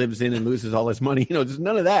that he lives in and loses all his money. There's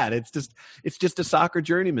none of that. It's just a soccer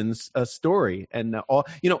journeyman's story. And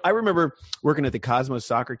I remember working at the Cosmos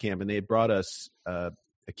soccer camp, and they had brought us,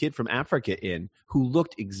 a kid from Africa in who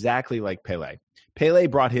looked exactly like Pele. Pele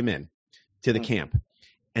brought him in to the camp,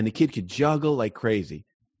 and the kid could juggle like crazy,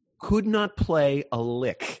 could not play a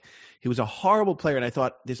lick. He was a horrible player, and I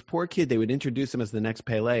thought, this poor kid, they would introduce him as the next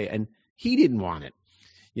Pele, and he didn't want it,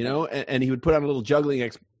 and he would put on a little juggling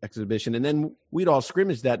exhibition, and then we'd all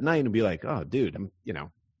scrimmage that night and be like, oh, dude,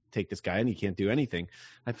 take this guy and he can't do anything.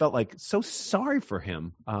 I felt like so sorry for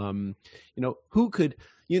him. Who could,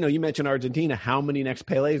 you mentioned Argentina, how many next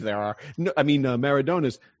Pelés there are. No,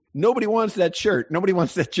 Maradona's. Nobody wants that shirt. Nobody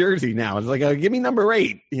wants that jersey now. It's like, give me number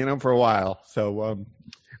 8, for a while. So,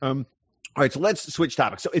 all right, so let's switch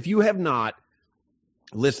topics. So if you have not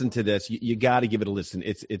listened to this, you got to give it a listen.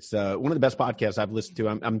 It's one of the best podcasts I've listened to.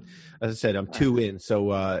 I'm as I said, I'm 2 in.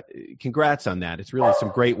 So congrats on that. It's really some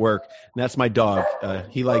great work. And that's my dog.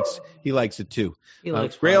 He likes it too. He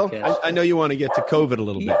likes Grayle, I know you want to get to COVID a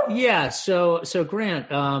little bit. Yeah. So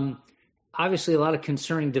Grant, obviously a lot of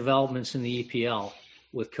concerning developments in the EPL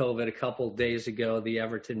with COVID. A couple of days ago, the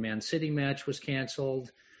Everton-Man City match was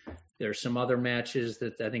canceled. There's some other matches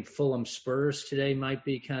that I think Fulham Spurs today might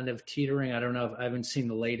be kind of teetering. I don't know. I haven't seen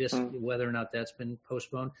the latest, whether or not that's been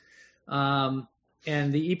postponed. And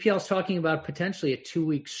the EPL is talking about potentially a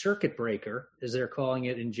 2-week circuit breaker, as they're calling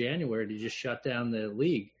it, in January to just shut down the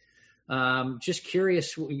league. Just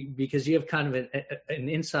curious, because you have kind of an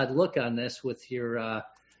inside look on this with your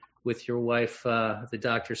wife, the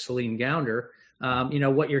Dr. Celine Gounder.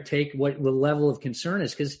 What the level of concern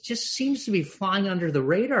is, because it just seems to be flying under the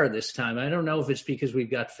radar this time. I don't know if it's because we've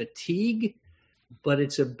got fatigue, but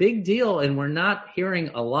it's a big deal, and we're not hearing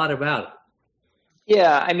a lot about it.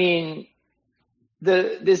 Yeah,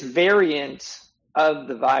 this variant of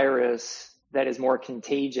the virus that is more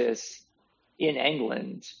contagious in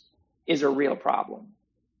England is a real problem.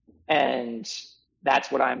 And that's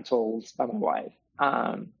what I'm told by my wife.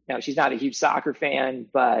 Now, she's not a huge soccer fan,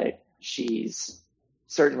 but she's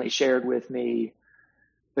certainly shared with me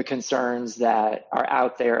the concerns that are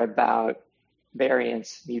out there about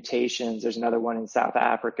variants, mutations. There's another one in South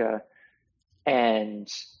Africa. And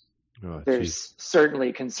there's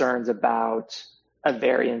certainly concerns about a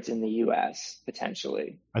variant in the U.S.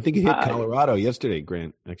 potentially. I think it hit Colorado yesterday,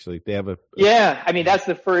 Grant. Actually, they have Yeah, I mean that's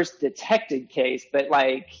the first detected case, but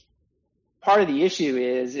like part of the issue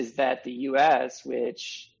is that the U.S.,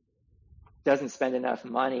 which doesn't spend enough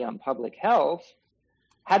money on public health,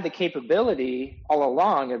 had the capability all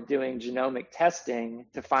along of doing genomic testing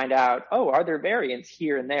to find out, are there variants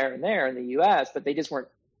here and there in the U.S., but they just weren't.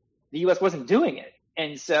 The U.S. wasn't doing it,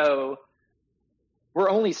 and so we're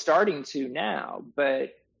only starting to now,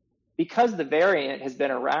 but because the variant has been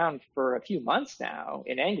around for a few months now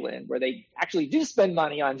in England, where they actually do spend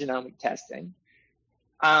money on genomic testing,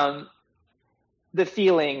 the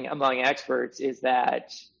feeling among experts is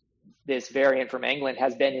that this variant from England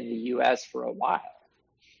has been in the U.S. for a while.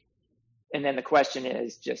 And then the question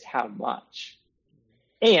is just how much.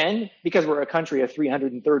 And because we're a country of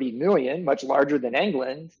 330 million, much larger than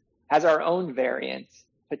England, has our own variant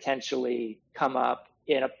potentially come up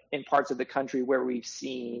in parts of the country where we've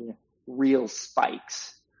seen real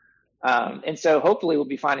spikes. And so hopefully we'll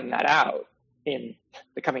be finding that out in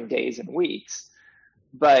the coming days and weeks.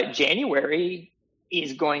 But January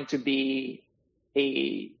is going to be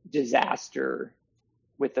a disaster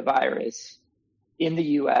with the virus in the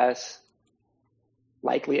U.S.,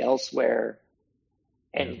 likely elsewhere,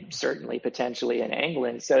 and certainly potentially in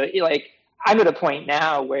England. So I'm at a point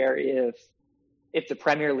now where if the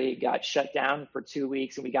Premier League got shut down for 2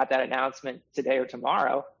 weeks and we got that announcement today or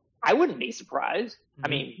tomorrow, I wouldn't be surprised. I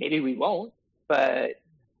mean, maybe we won't, but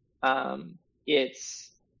the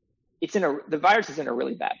virus is in a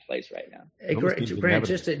really bad place right now. Hey, Grant,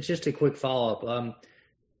 just a quick follow-up.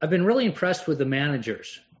 I've been really impressed with the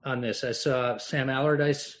managers on this. I saw Sam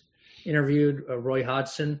Allardyce interviewed Roy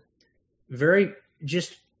Hodgson.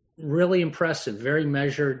 Just really impressive, very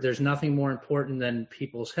measured. There's nothing more important than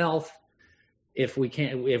people's health. If we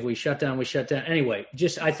shut down, we shut down. Anyway,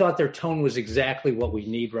 I thought their tone was exactly what we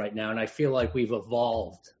need right now, and I feel like we've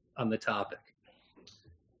evolved on the topic.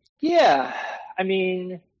 Yeah, I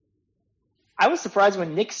mean, I was surprised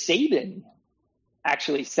when Nick Saban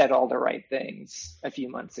actually said all the right things a few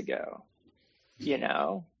months ago.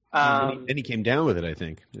 Then he came down with it, I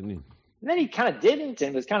think, didn't he? And then he kind of didn't,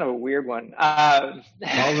 and it was kind of a weird one.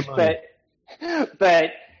 But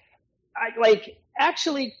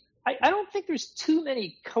I don't think there's too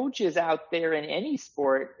many coaches out there in any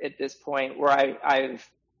sport at this point where I've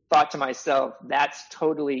thought to myself, that's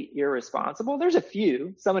totally irresponsible. There's a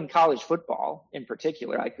few, some in college football in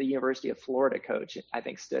particular, like the University of Florida coach, I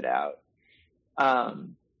think stood out.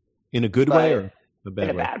 In a good way or a bad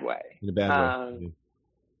way? In a bad way. In a bad way.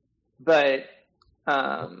 But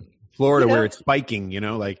Florida, where it's spiking,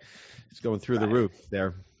 it's going through the roof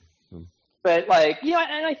there. But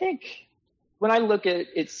and I think when I look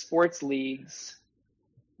at sports leagues,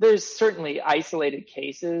 there's certainly isolated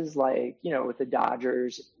cases with the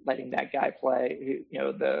Dodgers letting that guy play,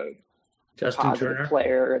 the Justin positive Turner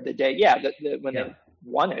player of the day. Yeah, when they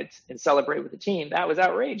won it and celebrate with the team, that was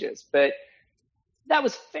outrageous. But that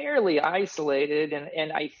was fairly isolated.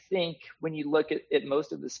 And I think when you look at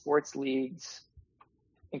most of the sports leagues,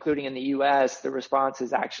 including in the U.S., the response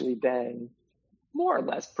has actually been more or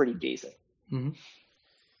less pretty decent. Mm-hmm.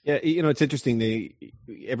 Yeah, it's interesting.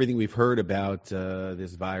 Everything we've heard about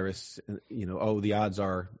this virus, the odds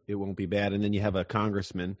are it won't be bad. And then you have a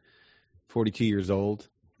congressman, 42 years old,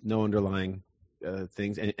 no underlying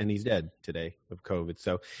things, and he's dead today of COVID.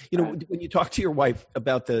 So, when you talk to your wife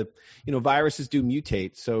about viruses do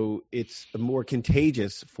mutate, so it's a more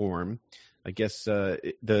contagious form. I guess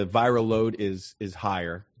the viral load is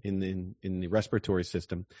higher in the respiratory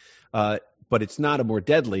system, but it's not a more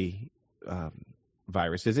deadly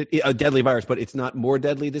virus, is it? A deadly virus, but it's not more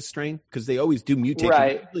deadly, this strain, because they always do mutate.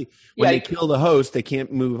 Right. When they kill the host, they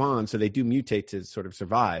can't move on, so they do mutate to sort of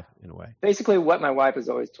survive in a way. Basically, what my wife has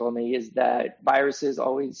always told me is that viruses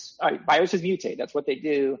mutate. That's what they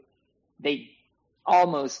do. They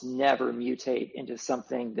almost never mutate into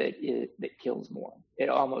something that kills more. It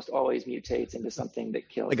almost always mutates into something that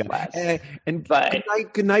kills less.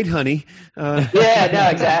 Good night, honey. Yeah, no,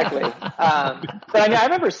 exactly. But I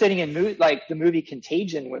remember sitting in the movie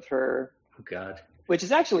Contagion with her. Oh God, which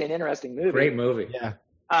is actually an interesting movie. Great movie. Yeah.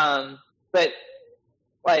 But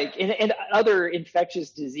in other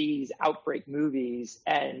infectious disease outbreak movies,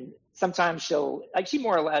 and sometimes she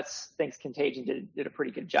more or less thinks Contagion did a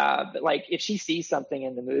pretty good job. But if she sees something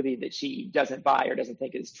in the movie that she doesn't buy or doesn't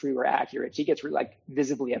think is true or accurate, she gets really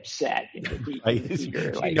visibly upset.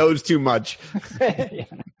 She knows too much. Yeah.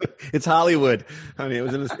 It's Hollywood. I mean,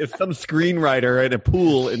 it's some screenwriter at a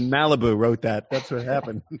pool in Malibu wrote that. That's what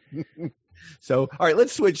happened. So, all right,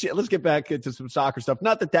 let's switch. Let's get back into some soccer stuff.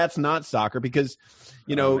 Not that that's not soccer, because,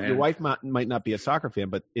 your wife might not be a soccer fan,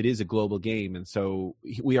 but it is a global game. And so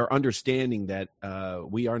we are understanding that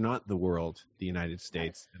we are not the world, the United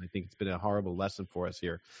States. And I think it's been a horrible lesson for us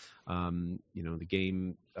here. The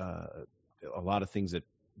game, a lot of things that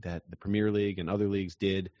the Premier League and other leagues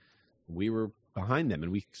did, we were behind them,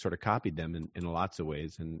 and we sort of copied them in lots of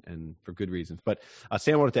ways, and for good reasons. But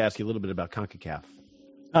Sam, I wanted to ask you a little bit about CONCACAF.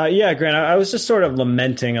 Yeah, Grant, I was just sort of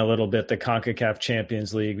lamenting a little bit the CONCACAF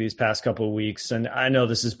Champions League these past couple of weeks. And I know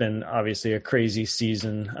this has been obviously a crazy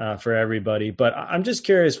season for everybody, but I'm just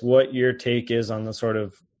curious what your take is on the sort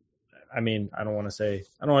of, I don't want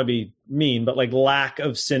to be mean, but like lack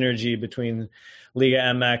of synergy between Liga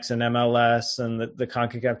MX and MLS and the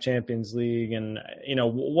CONCACAF Champions League, and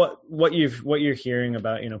what you're hearing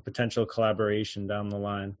about potential collaboration down the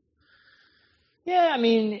line. Yeah,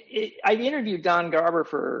 I interviewed Don Garber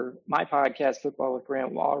for my podcast, Football with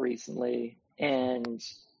Grant Wahl, recently, and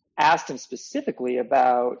asked him specifically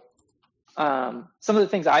about some of the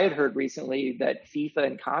things I had heard recently, that FIFA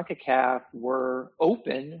and CONCACAF were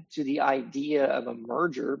open to the idea of a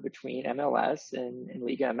merger between MLS and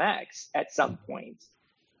Liga MX at some point.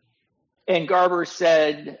 And Garber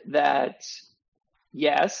said that,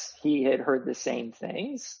 yes, he had heard the same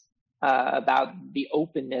things about the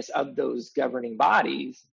openness of those governing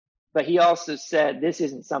bodies, but he also said this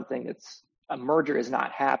isn't something a merger is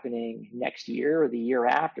not happening next year or the year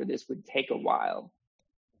after. This would take a while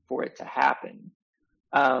for it to happen.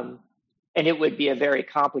 And it would be a very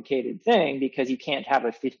complicated thing because you can't have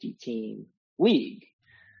a 50-team league.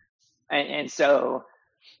 And so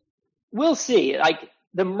we'll see. Like,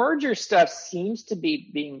 the merger stuff seems to be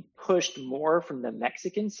being pushed more from the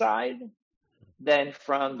Mexican side than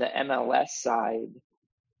from the MLS side.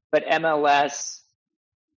 But MLS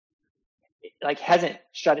hasn't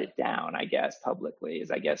shut it down, I guess, publicly,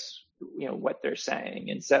 is what they're saying.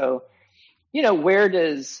 And so, where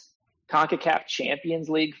does CONCACAF Champions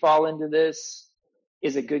League fall into this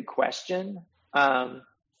is a good question. I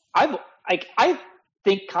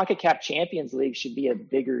think CONCACAF Champions League should be a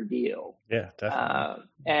bigger deal. Yeah, definitely.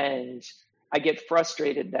 And I get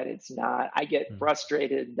frustrated that it's not. I get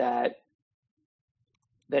frustrated that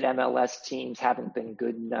MLS teams haven't been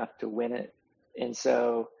good enough to win it. And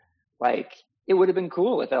so, it would have been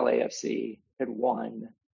cool if LAFC had won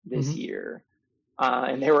this year.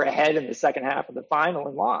 And they were ahead in the second half of the final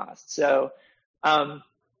and lost. So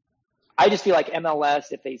I just feel like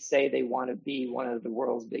MLS, if they say they want to be one of the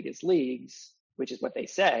world's biggest leagues, which is what they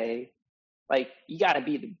say, you got to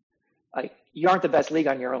be you aren't the best league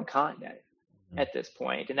on your own continent at this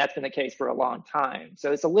point. And that's been the case for a long time.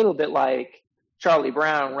 So it's a little bit like Charlie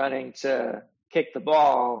Brown running to kick the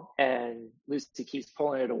ball and Lucy keeps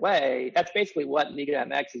pulling it away. That's basically what Liga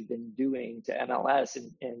MX has been doing to MLS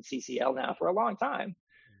and CCL now for a long time.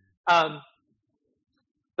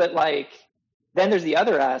 But then there's the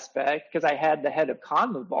other aspect, because I had the head of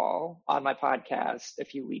CONMEBOL on my podcast a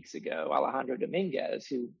few weeks ago, Alejandro Dominguez,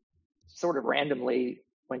 who sort of randomly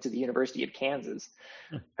went to the University of Kansas,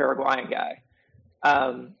 Paraguayan guy.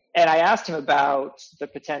 And I asked him about the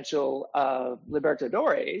potential of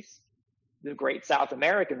Libertadores, the great South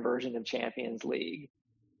American version of Champions League,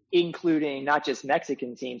 including not just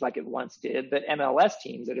Mexican teams like it once did, but MLS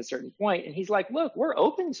teams at a certain point. And he's like, look, we're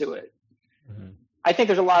open to it. I think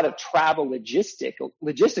there's a lot of travel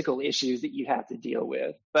logistical issues that you have to deal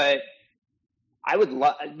with, but I would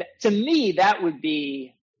to me, that would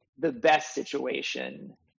be the best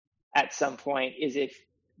situation at some point, is if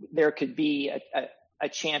there could be a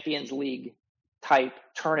Champions League type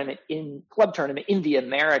club tournament in the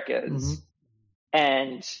Americas,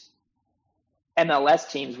 and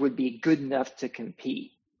MLS teams would be good enough to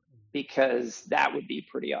compete, because that would be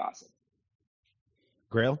pretty awesome.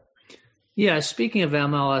 Grayle? Yeah, speaking of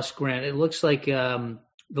MLS, Grant, it looks like the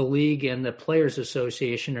league and the Players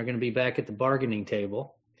Association are going to be back at the bargaining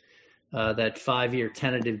table. That 5-year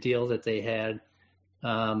tentative deal that they had.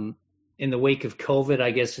 In the wake of COVID,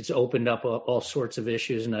 I guess it's opened up all sorts of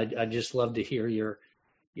issues, and I'd just love to hear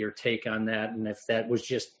your take on that, and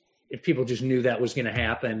if people just knew that was going to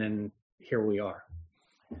happen, and here we are.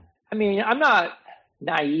 I'm not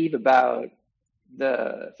naive about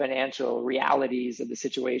the financial realities of the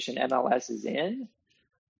situation MLS is in,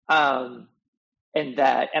 and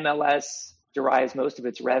that MLS derives most of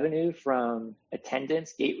its revenue from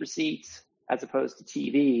attendance, gate receipts, as opposed to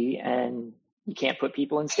TV, and you can't put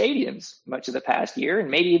people in stadiums much of the past year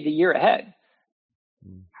and maybe the year ahead.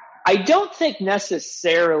 I don't think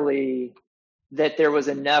necessarily that there was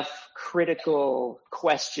enough critical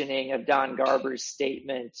questioning of Don Garber's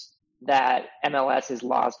statement that MLS has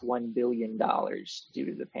lost $1 billion due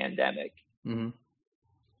to the pandemic. Mm-hmm.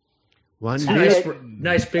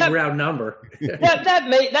 Nice big round number.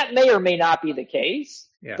 that may or may not be the case,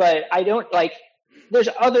 but I don't like. There's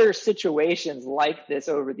other situations like this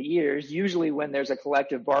over the years, usually when there's a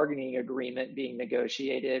collective bargaining agreement being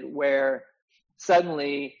negotiated, where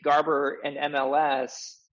suddenly Garber and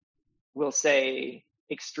MLS will say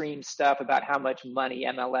extreme stuff about how much money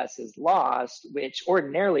MLS has lost, which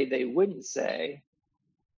ordinarily they wouldn't say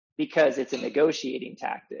because it's a negotiating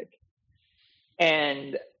tactic.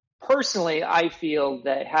 And personally, I feel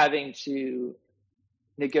that having to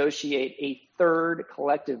negotiate a third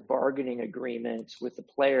collective bargaining agreement with the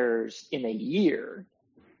players in a year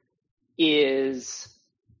is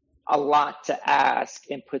a lot to ask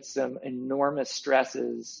and puts some enormous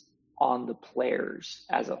stresses on the players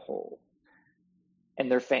as a whole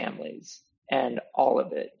and their families and all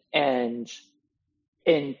of it. And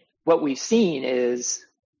what we've seen is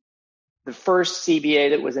the first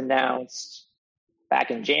CBA that was announced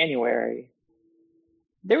back in January,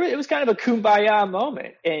 it was kind of a kumbaya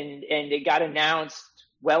moment, and it got announced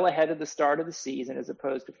well ahead of the start of the season as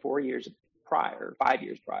opposed to 5 years prior.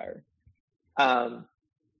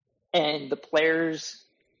 And the players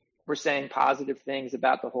were saying positive things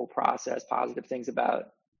about the whole process, positive things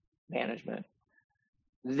about management.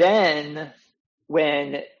 Then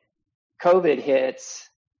when COVID hits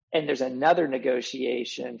and there's another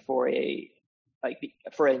negotiation for a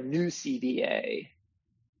new CBA,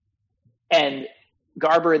 and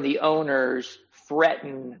Garber and the owners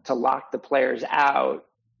threaten to lock the players out,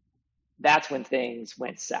 that's when things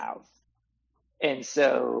went south. And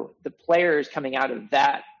so the players coming out of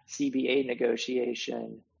that CBA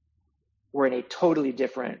negotiation were in a totally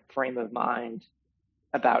different frame of mind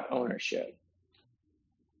about ownership.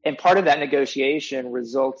 And part of that negotiation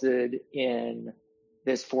resulted in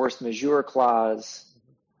this force majeure clause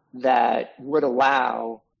that would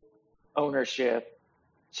allow ownership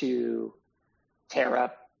to tear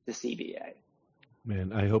up the CBA.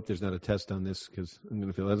 Man, I hope there's not a test on this because I'm going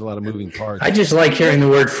to feel there's a lot of moving parts. I just like hearing the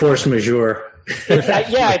word force majeure.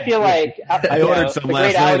 I feel like I ordered some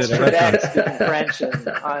last night. Speaking French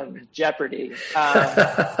on Jeopardy,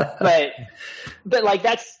 but like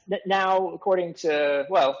that's now according to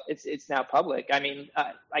it's now public. I mean,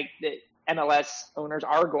 like the MLS owners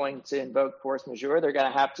are going to invoke force majeure. They're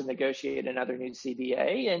going to have to negotiate another new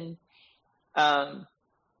CBA, and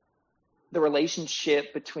the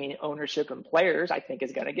relationship between ownership and players, I think,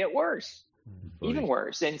 is going to get worse, even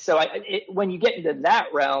worse. And so when you get into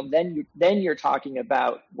that realm, then you're talking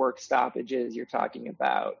about work stoppages. You're talking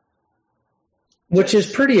about, which is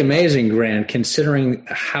pretty amazing, Grant, considering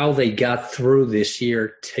how they got through this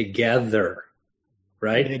year together,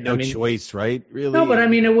 right? They had no choice, right? Really? No, but I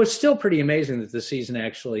mean, it was still pretty amazing that the season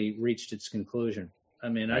actually reached its conclusion. I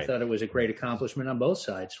mean, right. I thought it was a great accomplishment on both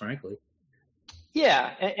sides, frankly.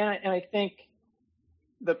 Yeah, and I think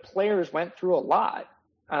the players went through a lot,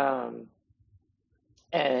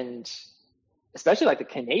 and especially like the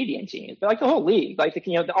Canadian teams, but like the whole league, like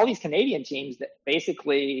all these Canadian teams that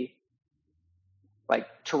basically, like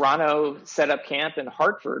Toronto set up camp in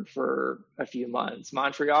Hartford for a few months,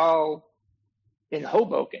 Montreal in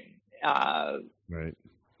Hoboken, right?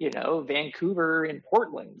 Vancouver in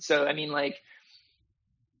Portland. So I mean, like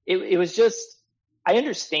it was just. I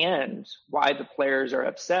understand why the players are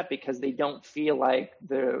upset because they don't feel like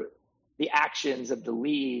the actions of the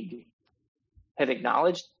league have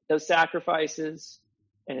acknowledged those sacrifices,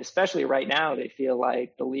 and especially right now, they feel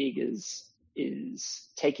like the league is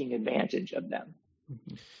taking advantage of them.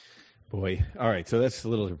 Boy, all right, so that's a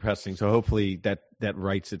little depressing. So hopefully that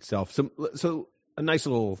rights itself. So a nice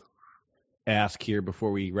little ask here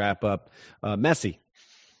before we wrap up. Messi.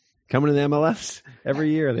 Coming to the MLS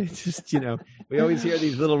every year. They just, we always hear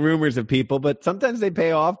these little rumors of people, but sometimes they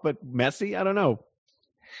pay off. But Messi, I don't know.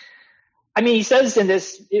 I mean, he says in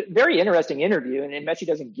this very interesting interview, and Messi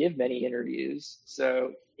doesn't give many interviews.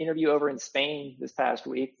 So interview over in Spain this past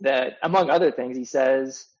week that, among other things, he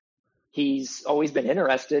says he's always been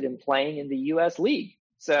interested in playing in the U.S. League.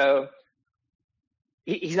 So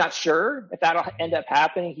he's not sure if that'll end up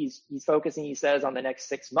happening. He's focusing, he says, on the next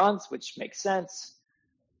 6 months, which makes sense.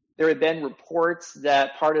 There have been reports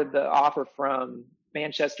that part of the offer from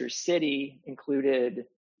Manchester City included, it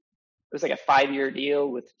was like a 5-year deal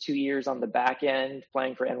with 2 years on the back end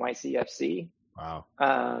playing for NYCFC. Wow.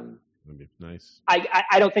 That'd be nice.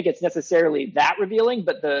 I don't think it's necessarily that revealing,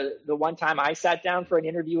 but the one time I sat down for an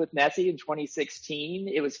interview with Messi in 2016,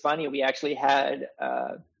 it was funny. We actually had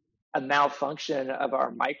a malfunction of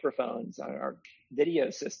our microphones on our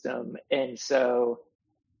video system. And so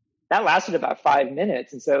that lasted about 5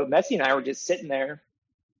 minutes. And so Messi and I were just sitting there,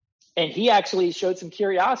 and he actually showed some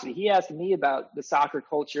curiosity. He asked me about the soccer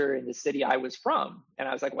culture in the city I was from. And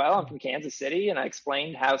I was like, well, I'm from Kansas City. And I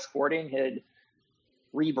explained how Sporting had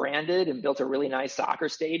rebranded and built a really nice soccer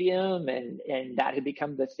stadium. And that had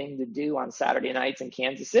become the thing to do on Saturday nights in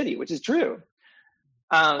Kansas City, which is true.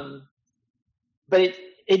 But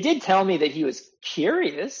it did tell me that he was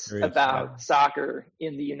curious about soccer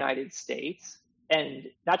in the United States, and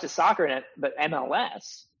not just soccer, but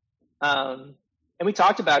MLS. And we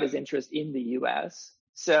talked about his interest in the U.S.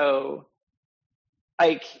 So,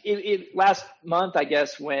 like, last month, I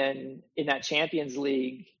guess, when in that Champions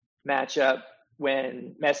League matchup,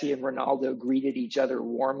 when Messi and Ronaldo greeted each other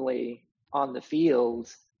warmly on the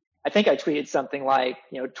field, I think I tweeted something like,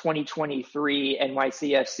 2023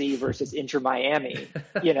 NYCFC versus Inter Miami,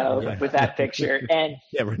 with that picture. And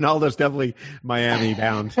yeah, Ronaldo's definitely Miami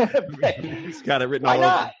bound. He's got it written all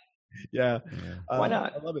over. Yeah. Why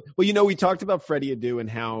not? I love it. Well, we talked about Freddy Adu and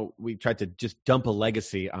how we tried to just dump a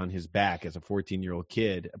legacy on his back as a 14-year-old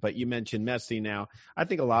kid. But you mentioned Messi now. I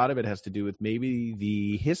think a lot of it has to do with maybe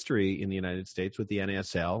the history in the United States with the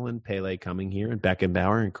NASL and Pele coming here and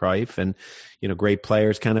Beckenbauer and Cruyff and, great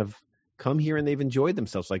players kind of come here and they've enjoyed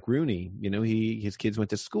themselves, like Rooney. His kids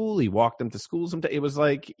went to school. He walked them to school. It was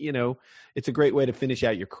like, it's a great way to finish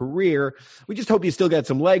out your career. We just hope you still got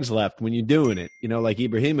some legs left when you're doing it, like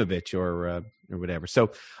Ibrahimovic or whatever.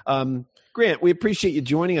 So, Grant, we appreciate you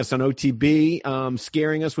joining us on OTB,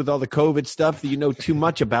 scaring us with all the COVID stuff that you know too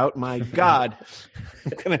much about. My God,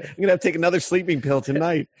 I'm gonna have to take another sleeping pill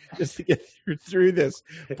tonight just to get through this.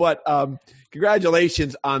 But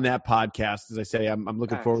congratulations on that podcast. As I say, I'm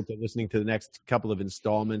looking forward to listening to the next couple of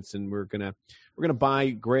installments, and we're gonna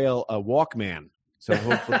buy Grayle a Walkman. So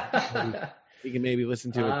hopefully we can maybe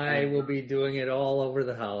listen to it. I will be doing it all over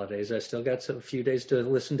the holidays. I still got a few days to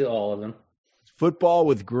listen to all of them. Football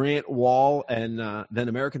with Grant Wahl, and then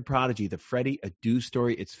American Prodigy, the Freddy Adu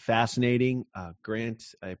story. It's fascinating.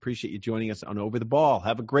 Grant, I appreciate you joining us on Over the Ball.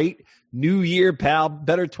 Have a great new year, pal.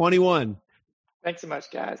 Better 21. Thanks so much,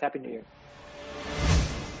 guys. Happy New Year.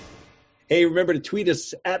 Hey, remember to tweet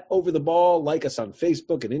us at Over the Ball, like us on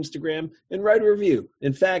Facebook and Instagram, and write a review.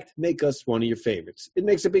 In fact, make us one of your favorites. It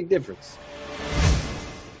makes a big difference.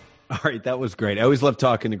 All right, that was great. I always love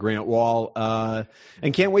talking to Grant Wahl,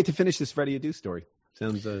 and can't wait to finish this Freddy Adu story.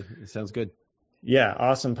 Sounds good. Yeah,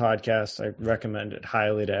 awesome podcast. I recommend it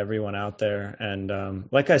highly to everyone out there. And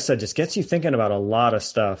like I said, just gets you thinking about a lot of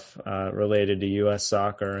stuff related to U.S.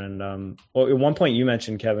 soccer. And at one point you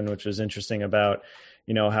mentioned, Kevin, which was interesting about,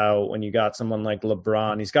 how when you got someone like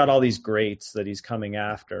LeBron, he's got all these greats that he's coming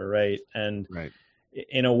after, right? And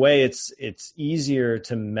in a way, it's easier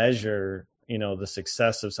to measure the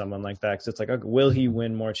success of someone like that. Cause it's like, okay, will he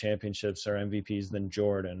win more championships or MVPs than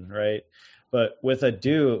Jordan? Right. But with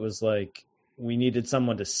Adu, it was like, we needed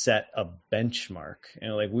someone to set a benchmark,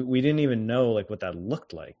 and we didn't even know what that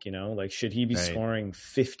looked like, should he be scoring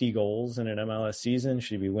 50 goals in an MLS season?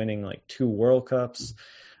 Should he be winning 2 World Cups?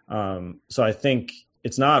 So I think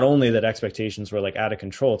it's not only that expectations were out of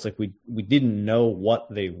control. It's we didn't know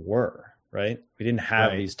what they were, right? We didn't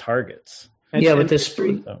have these targets. With this.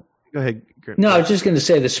 Go ahead. No, I was just going to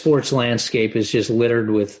say the sports landscape is just littered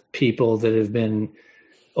with people that have been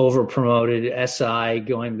over promoted. SI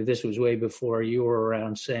but this was way before you were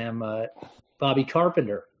around, Sam. Bobby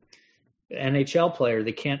Carpenter, NHL player,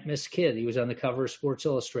 the can't miss kid. He was on the cover of Sports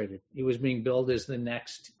Illustrated. He was being billed as the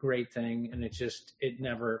next great thing, and it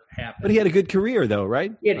never happened. But he had a good career, though,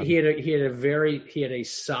 right? He had a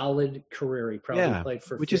solid career. He probably played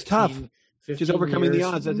for which is tough. Just overcoming years, the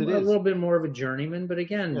odds as it is. A little bit more of a journeyman, but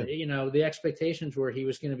again, the expectations were he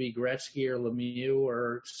was going to be Gretzky or Lemieux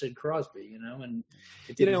or Sid Crosby, and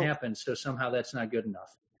it didn't happen. So somehow that's not good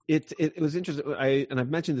enough. It was interesting. I've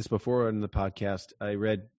mentioned this before on the podcast. I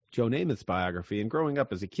read Joe Namath's biography, and growing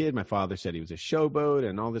up as a kid, my father said he was a showboat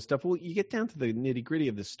and all this stuff. Well, you get down to the nitty gritty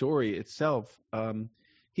of the story itself.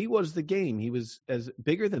 He was the game. He was as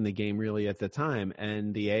bigger than the game really at the time,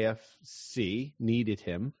 and the AFC needed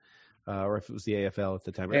him. Or if it was the AFL at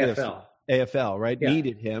the time. AFL, right? Yeah.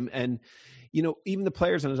 Needed him. And, even the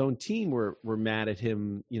players on his own team were mad at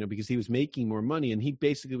him, because he was making more money. And he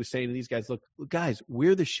basically was saying to these guys, look, guys,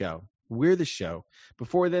 we're the show. We're the show.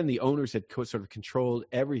 Before then, the owners had sort of controlled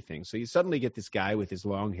everything. So you suddenly get this guy with his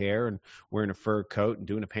long hair and wearing a fur coat and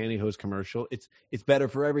doing a pantyhose commercial. It's better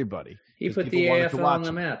for everybody. He put the AFL on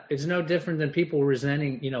the map. It's no different than people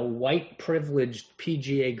resenting, white privileged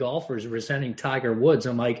PGA golfers resenting Tiger Woods.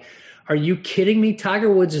 I'm like, are you kidding me?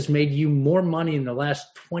 Tiger Woods has made you more money in the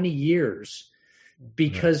last 20 years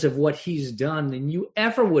because of what he's done than you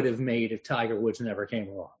ever would have made if Tiger Woods never came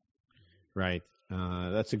along. Right.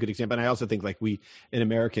 That's a good example. And I also think like we, in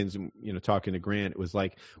Americans, talking to Grant, it was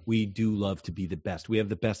like, we do love to be the best. We have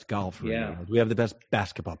the best golfer. Yeah. We have the best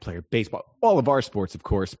basketball player, baseball, all of our sports, of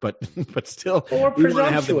course, but still, Well, we want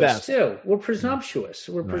to have the best. Too. We're presumptuous.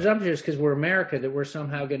 We're presumptuous because we're America, that we're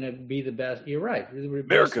somehow going to be the best. You're right. We're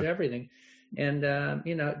best at everything. And,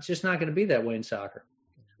 it's just not going to be that way in soccer.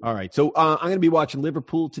 All right. So I'm going to be watching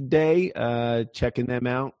Liverpool today, checking them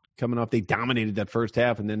out. Coming off, they dominated that first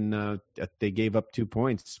half, and then they gave up 2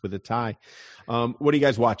 points with a tie. What are you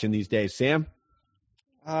guys watching these days, Sam?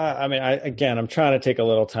 I'm trying to take a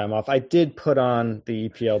little time off. I did put on the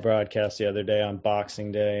EPL broadcast the other day on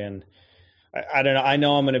Boxing Day, and I don't know. I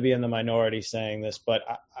know I'm going to be in the minority saying this, but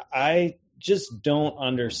I just don't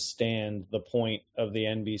understand the point of the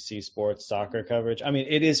NBC Sports soccer coverage. I mean,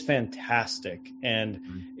 it is fantastic, and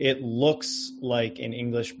it looks like an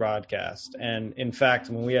English broadcast. And in fact,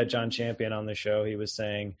 when we had John Champion on the show, he was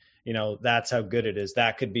saying, that's how good it is.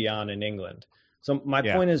 That could be on in England. So my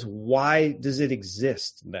point is, why does it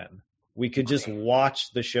exist then? We could just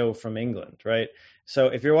watch the show from England, right? So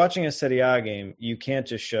if you're watching a Serie A game, you can't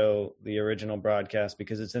just show the original broadcast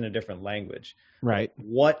because it's in a different language. Right.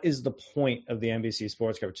 What is the point of the NBC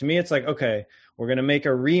Sports coverage? To me, it's like, okay, we're going to make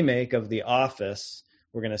a remake of The Office.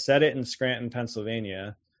 We're going to set it in Scranton,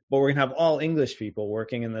 Pennsylvania, but we're going to have all English people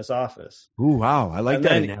working in this office. Ooh, wow. I like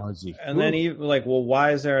that analogy. And then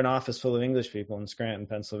why is there an office full of English people in Scranton,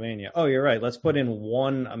 Pennsylvania? Oh, you're right. Let's put in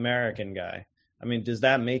one American guy. I mean, does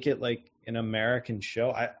that make it like an American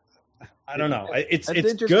show? I don't know. It's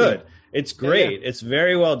good. It's great. Yeah. It's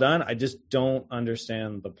very well done. I just don't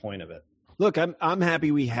understand the point of it. Look, I'm happy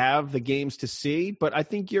we have the games to see, but I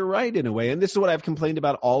think you're right in a way. And this is what I've complained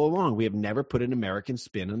about all along. We have never put an American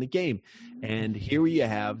spin on the game. And here you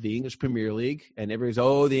have the English Premier League, and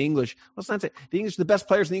everybody's, the English. Well, it's not that. The English, the best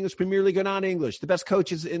players in the English Premier League are not English. The best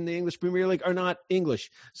coaches in the English Premier League are not English.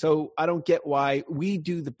 So I don't get why we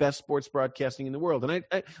do the best sports broadcasting in the world. And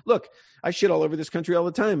I shit all over this country all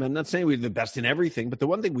the time. I'm not saying we're the best in everything, but the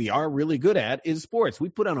one thing we are really good at is sports. We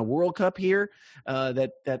put on a World Cup here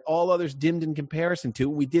that all others dimmed in comparison to.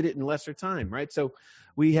 We did it in lesser time, right? So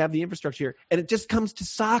we have the infrastructure here, and it just comes to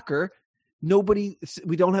soccer.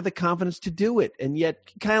 We don't have the confidence to do it. And yet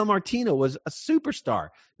Kyle Martino was a superstar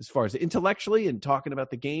as far as intellectually and talking about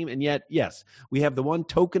the game. And yet, yes, we have the one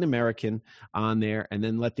token American on there, and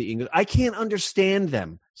then let the English. I can't understand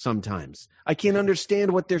them sometimes. I can't understand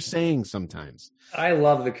what they're saying sometimes. I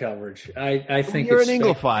love the coverage. I think you're an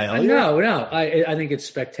Anglophile. No. I think it's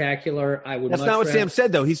spectacular. That's not what Sam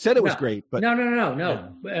said, though. He said it was great. But No.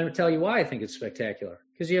 And I'll tell you why I think it's spectacular.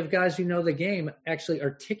 Because you have guys who know the game actually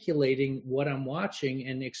articulating what I'm watching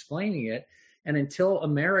and explaining it. And until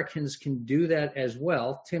Americans can do that as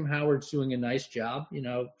well, Tim Howard's doing a nice job,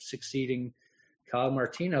 succeeding Kyle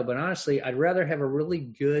Martino. But honestly, I'd rather have a really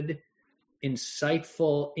good,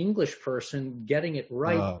 insightful English person getting it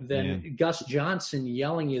right than Gus Johnson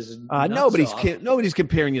yelling his nuts off. Nobody's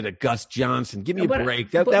comparing you to Gus Johnson. Give me a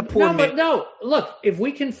break. That poor man. No, look, if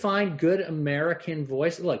we can find good American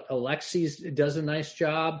voice, look, Alexis does a nice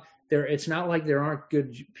job. It's not like there aren't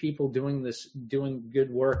good people doing good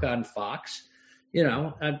work on Fox.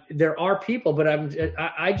 There are people, but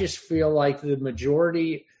I just feel like the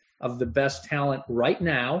majority of the best talent right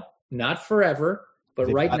now, not forever, but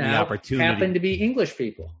right now happen to be English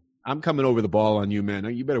people. I'm coming over the ball on you, man.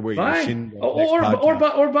 You better wear your shin.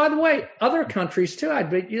 Or by the way, other countries too.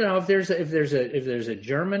 If there's a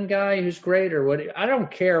German guy who's great or what, I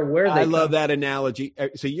don't care where they. I love that analogy.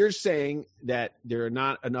 So you're saying that there are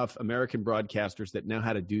not enough American broadcasters that know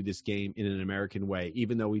how to do this game in an American way,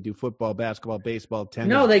 even though we do football, basketball, baseball, tennis.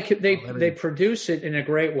 No, they produce it in a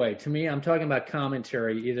great way. To me, I'm talking about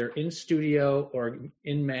commentary, either in studio or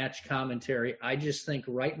in match commentary. I just think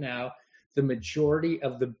right now, the majority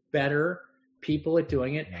of the better people at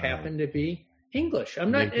doing it happen to be English.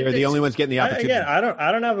 They're the only ones getting the opportunity. I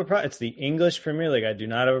don't have a problem. It's the English Premier League. I do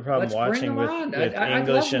not have a problem watching with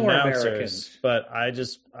English announcers. But I'd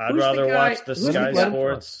rather watch the Sky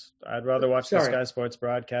Sports. I'd rather watch the Sky Sports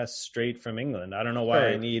broadcast straight from England. I don't know why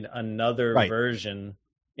I need another version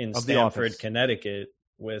in Stamford, Connecticut,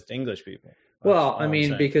 with English people. Well,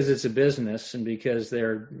 because it's a business and because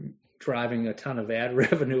they're driving a ton of ad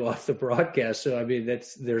revenue off the broadcast. So,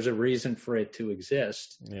 there's a reason for it to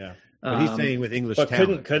exist. Yeah. But he's saying with English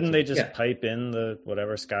talent. Couldn't they just pipe in the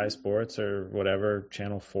whatever Sky Sports or whatever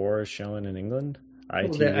Channel 4 is showing in England?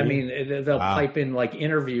 They'll pipe in like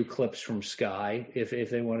interview clips from Sky if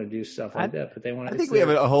they want to do stuff like that. But they want. I think we have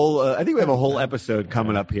a whole episode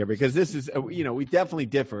coming up here because this is we definitely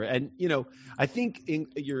differ, and I think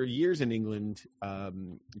your years in England,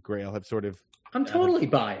 Grayle, have sort of. I'm totally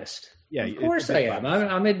biased. Yeah, of course I am.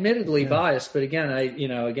 I'm admittedly biased, but again,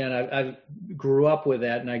 I grew up with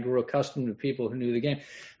that, and I grew accustomed to people who knew the game.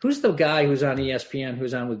 Who's the guy who's on ESPN,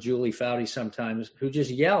 who's on with Julie Foudy sometimes, who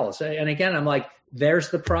just yells? And again, I'm like, there's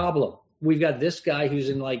the problem. We've got this guy who's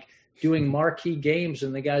in like doing marquee games,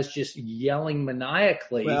 and the guy's just yelling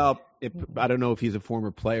maniacally. Well, I don't know if he's a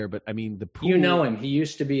former player, but I mean, the pool. You know him. He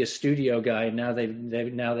used to be a studio guy, and now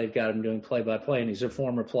they've got him doing play-by-play, and he's a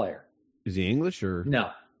former player. Is he English or no?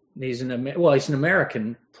 He's an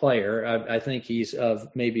American player. I think he's of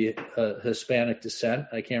maybe Hispanic descent.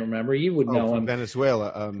 I can't remember. You would know him.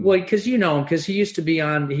 Venezuela. Well, because you know him, because he used to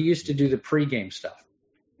do the pregame stuff.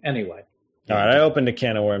 Anyway. All right, I opened a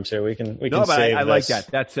can of worms here. We can save I like this.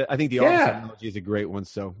 that. That's I think the office analogy is a great one.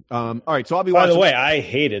 So, all right. So I'll be. By watching. the way, I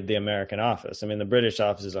hated the American Office. I mean, the British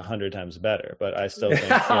Office is 100 times better, but I still think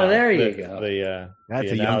there you go. The That's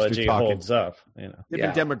a analogy youngster holds up.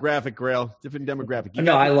 Different demographic, Grayle. Different demographic.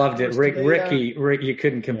 No, I loved it. Ricky, you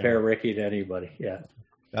couldn't compare Ricky to anybody. Yeah.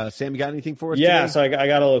 Sam, you got anything for us? Yeah, today? so I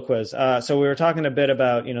got a little quiz. So we were talking a bit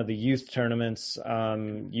about the youth tournaments,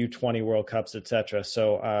 U20 World Cups, etc.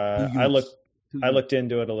 So I looked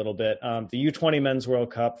into it a little bit. The U20 Men's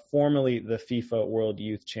World Cup, formerly the FIFA World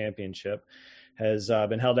Youth Championship, has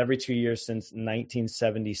been held every 2 years since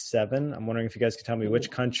 1977. I'm wondering if you guys could tell me which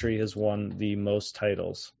country has won the most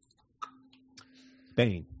titles.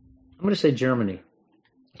 Spain. I'm going to say Germany.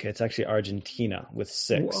 Okay, it's actually Argentina with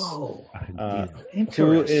 6. Whoa.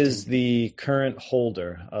 Who is the current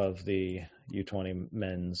holder of the U20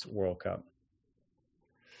 Men's World Cup?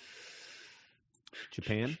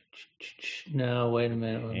 Japan? No, wait a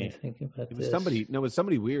minute. Let me think about this. It was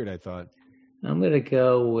somebody weird, I thought. I'm going to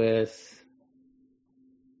go with...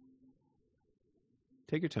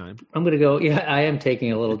 Take your time. I'm going to go... Yeah, I am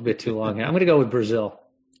taking a little bit too long here. I'm going to go with Brazil.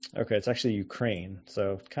 Okay, it's actually Ukraine,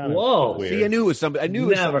 so kind of weird. See, I knew it was somebody.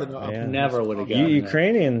 Never would have gotten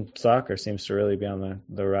Ukrainian soccer seems to really be on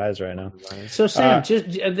the rise right now. So, Sam,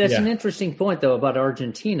 that's an interesting point, though, about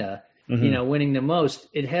Argentina, winning the most.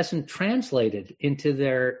 It hasn't translated into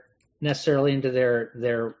their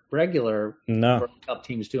regular World Cup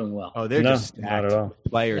teams doing well. Oh, they're just not at all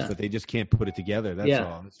players, but they just can't put it together. That's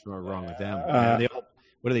all. That's what's wrong with them.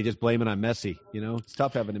 What are they just blaming on Messi? It's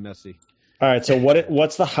tough having a Messi. All right, so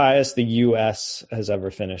what's the highest the U.S. has ever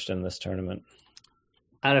finished in this tournament?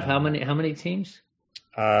 Out of how many teams?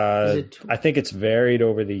 I think it's varied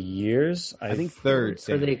over the years. I think third.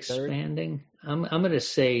 Are they expanding? I'm going to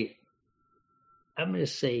say.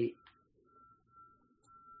 Take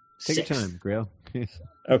your time, Grayle.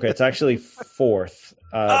 Okay, it's actually 4th.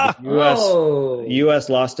 The U.S.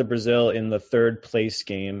 lost to Brazil in the 3rd place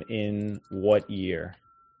game in what year?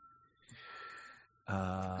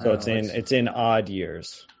 So it's in odd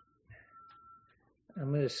years.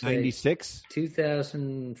 I'm going to say 96,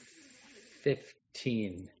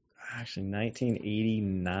 2015. Actually,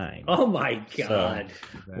 1989. Oh my God!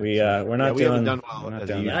 So we're not we doing. haven't done well.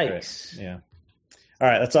 Yikes! Yeah. All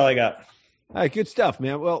right, that's all I got. All right, good stuff,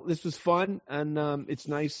 man. Well, this was fun, and it's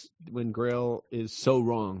nice when Grayle is so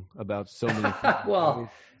wrong about so many things. Well,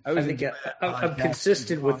 I think I'm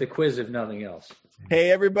consistent with the quiz, if nothing else.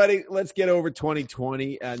 Hey, everybody, let's get over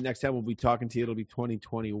 2020. Next time we'll be talking to you, it'll be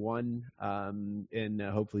 2021, and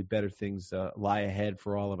hopefully better things lie ahead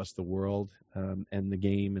for all of us, the world, and the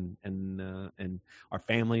game, and our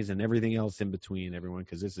families, and everything else in between, everyone,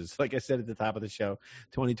 because this is, like I said at the top of the show,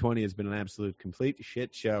 2020 has been an absolute complete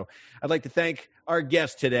shit show. I'd like to thank our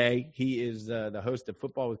guest today. He is the host of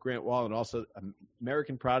Football with Grant Wahl and also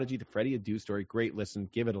American Prodigy, the Freddy Adu story. Great listen.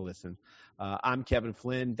 Give it a listen. I'm Kevin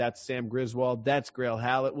Flynn. That's Sam Griswold. That's Grayle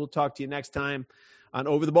Hallett. We'll talk to you next time on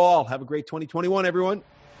Over the Ball. Have a great 2021, everyone.